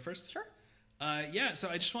like me to go first? Sure. Yeah, so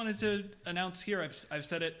I just wanted to announce here, I've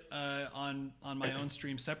said it on my own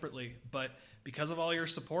stream separately, but because of all your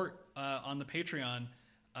support on the Patreon,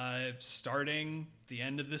 starting the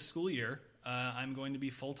end of this school year, I'm going to be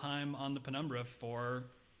full-time on the Penumbra for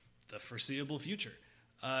the foreseeable future.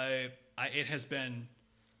 It's been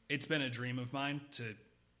a dream of mine to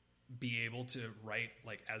be able to write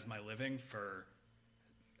like as my living for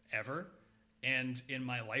ever. And in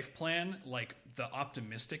my life plan, like the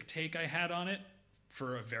optimistic take I had on it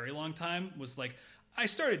for a very long time was like, I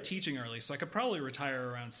started teaching early, so I could probably retire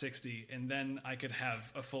around 60, and then I could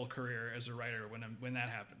have a full career as a writer when that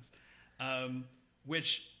happens.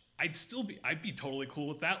 Which I'd be totally cool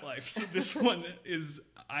with that life. So this one is,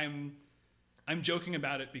 I'm joking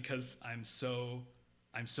about it because I'm so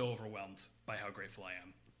overwhelmed by how grateful I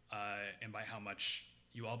am, and by how much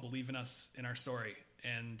you all believe in us, in our story.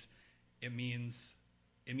 And it means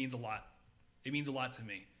a lot. It means a lot to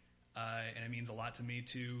me, and it means a lot to me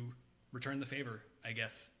to return the favor, I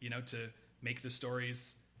guess. To make the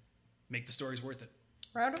stories worth it.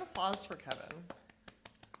 Round of applause for Kevin.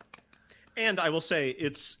 And I will say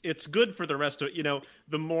it's good for the rest of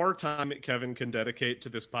the more time Kevin can dedicate to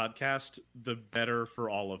this podcast, the better for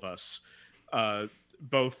all of us,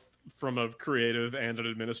 both from a creative and an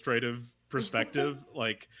administrative perspective.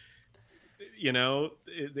 Like,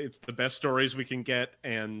 it's the best stories we can get,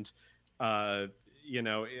 and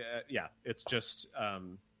it's just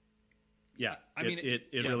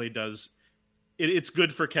it really does. It's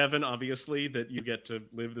good for Kevin, obviously, that you get to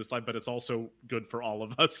live this life, but it's also good for all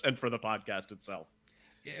of us and for the podcast itself.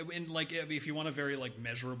 Yeah, and if you want a very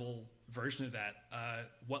measurable version of that,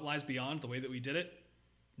 What Lies Beyond, the way that we did it,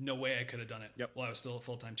 no way I could have done it while I was still a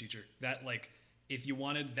full-time teacher. That if you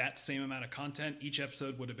wanted that same amount of content, each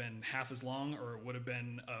episode would have been half as long, or it would have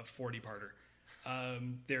been a 40-parter.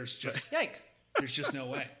 There's just yikes. There's just no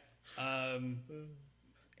way. And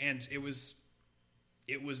it was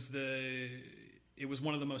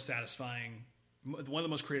one of the most satisfying, one of the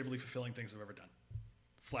most creatively fulfilling things I've ever done,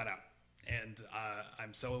 flat out. And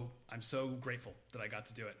I'm so grateful that I got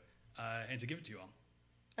to do it and to give it to you all.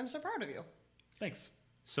 I'm so proud of you. Thanks.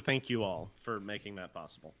 So thank you all for making that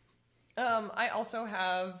possible. I also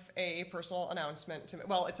have a personal announcement to make.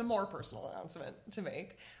 Well, it's a more personal announcement to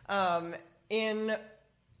make. In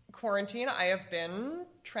quarantine, I have been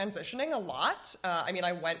transitioning a lot.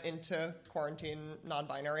 I went into quarantine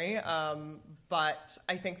non-binary, but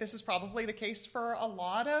I think this is probably the case for a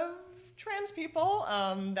lot of trans people,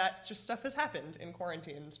 that just stuff has happened in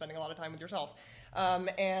quarantine, spending a lot of time with yourself.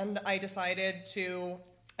 And I decided to,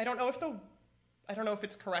 I don't know if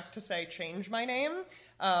it's correct to say change my name,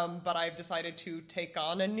 but I've decided to take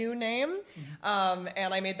on a new name.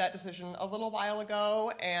 And I made that decision a little while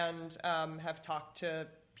ago, and have talked to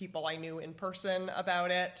people I knew in person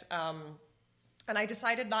about it. And I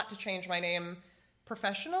decided not to change my name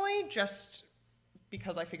professionally, just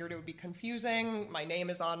because I figured it would be confusing. My name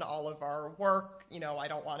is on all of our work. I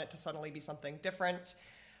don't want it to suddenly be something different.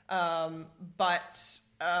 But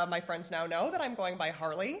my friends now know that I'm going by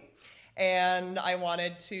Harley. And I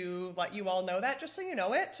wanted to let you all know that, just so you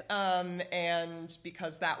know it. And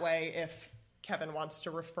because that way, if Kevin wants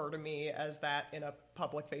to refer to me as that in a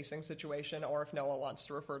public-facing situation, or if Noah wants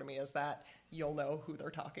to refer to me as that, you'll know who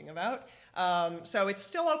they're talking about. So it's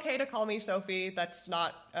still okay to call me Sophie. That's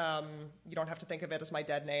not, you don't have to think of it as my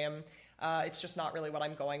dead name. It's just not really what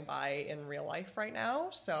I'm going by in real life right now.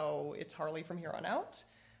 So it's Harley from here on out.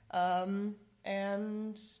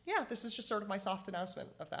 And yeah, this is just sort of my soft announcement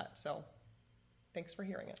of that. So thanks for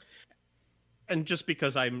hearing it. And just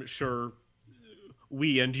because I'm sure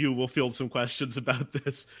we and you will field some questions about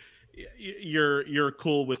this, you're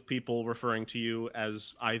cool with people referring to you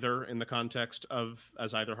as either in the context of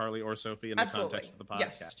as either Harley or Sophie in the context of the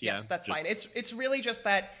podcast. Yes, that's fine. It's really just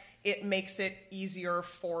that it makes it easier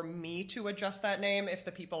for me to adjust that name if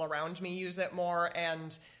the people around me use it more,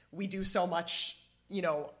 and we do so much,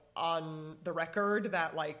 on the record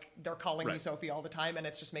that they're calling me Sophie all the time, and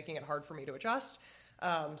it's just making it hard for me to adjust.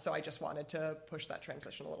 So I just wanted to push that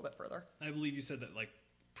transition a little bit further. I believe you said that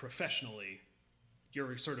professionally,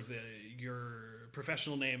 you're sort of your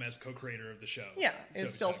professional name as co-creator of the show. Yeah,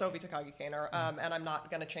 is still Sophie Takagi Kaner, and I'm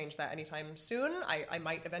not going to change that anytime soon. I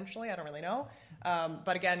might eventually, I don't really know.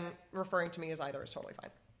 But again, referring to me as either is totally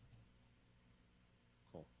fine.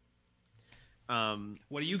 Cool.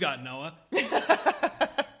 What do you got, Noah?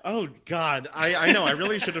 Oh, God. I know. I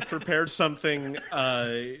really should have prepared something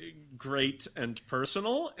great and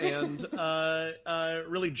personal and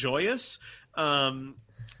really joyous. But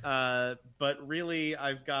really,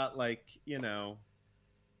 I've got I don't know.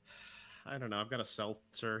 I've got a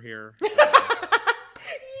seltzer here.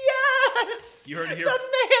 Yes! You heard it here. The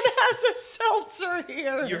man has a seltzer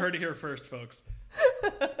here. You heard it here first, folks.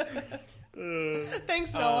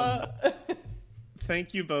 Thanks, Noah.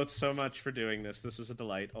 Thank you both so much for doing this. This was a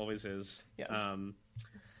delight. Always is. Yes.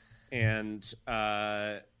 And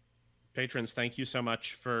patrons, thank you so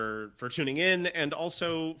much for tuning in, and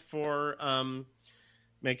also for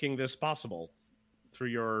making this possible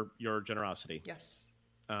through your generosity. Yes.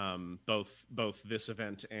 Both this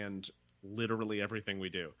event and literally everything we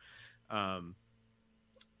do. The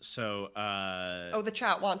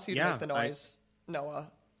chat wants you to make the noise, Noah.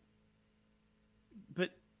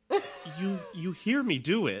 But you hear me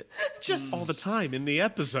do it just all the time in the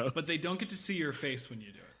episode. But they don't get to see your face when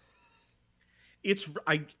you do it.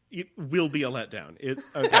 It will be a letdown.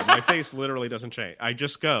 My face literally doesn't change. I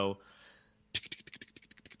just go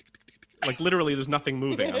Like literally, there's nothing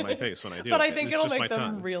moving on my face when I do it. But I think It's it'll just my make them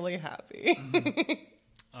tongue. really happy.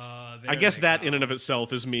 I guess that in and of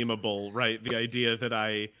itself is memeable, right? The idea that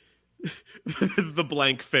I, the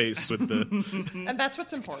blank face with the, And that's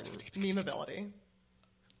what's important, memeability.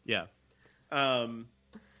 yeah.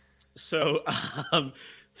 So,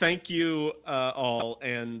 thank you all,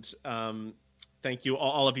 and thank you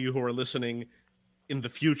all of you who are listening in the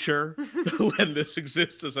future when this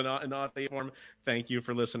exists as an audio form. Thank you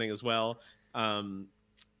for listening as well. Yeah,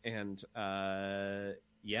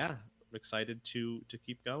 I'm excited to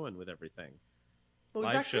keep going with everything. We'll be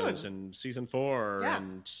Live back shows soon. and season 4 Yeah.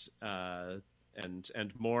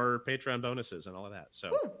 and more Patreon bonuses and all of that.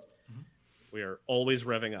 So Woo. we are always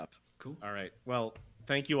revving up. Cool. All right. Well,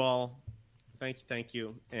 thank you all. Thank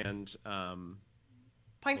you. And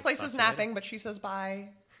Pine Slice talk is to you later. napping, but she says bye.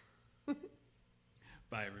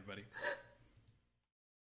 Bye, everybody.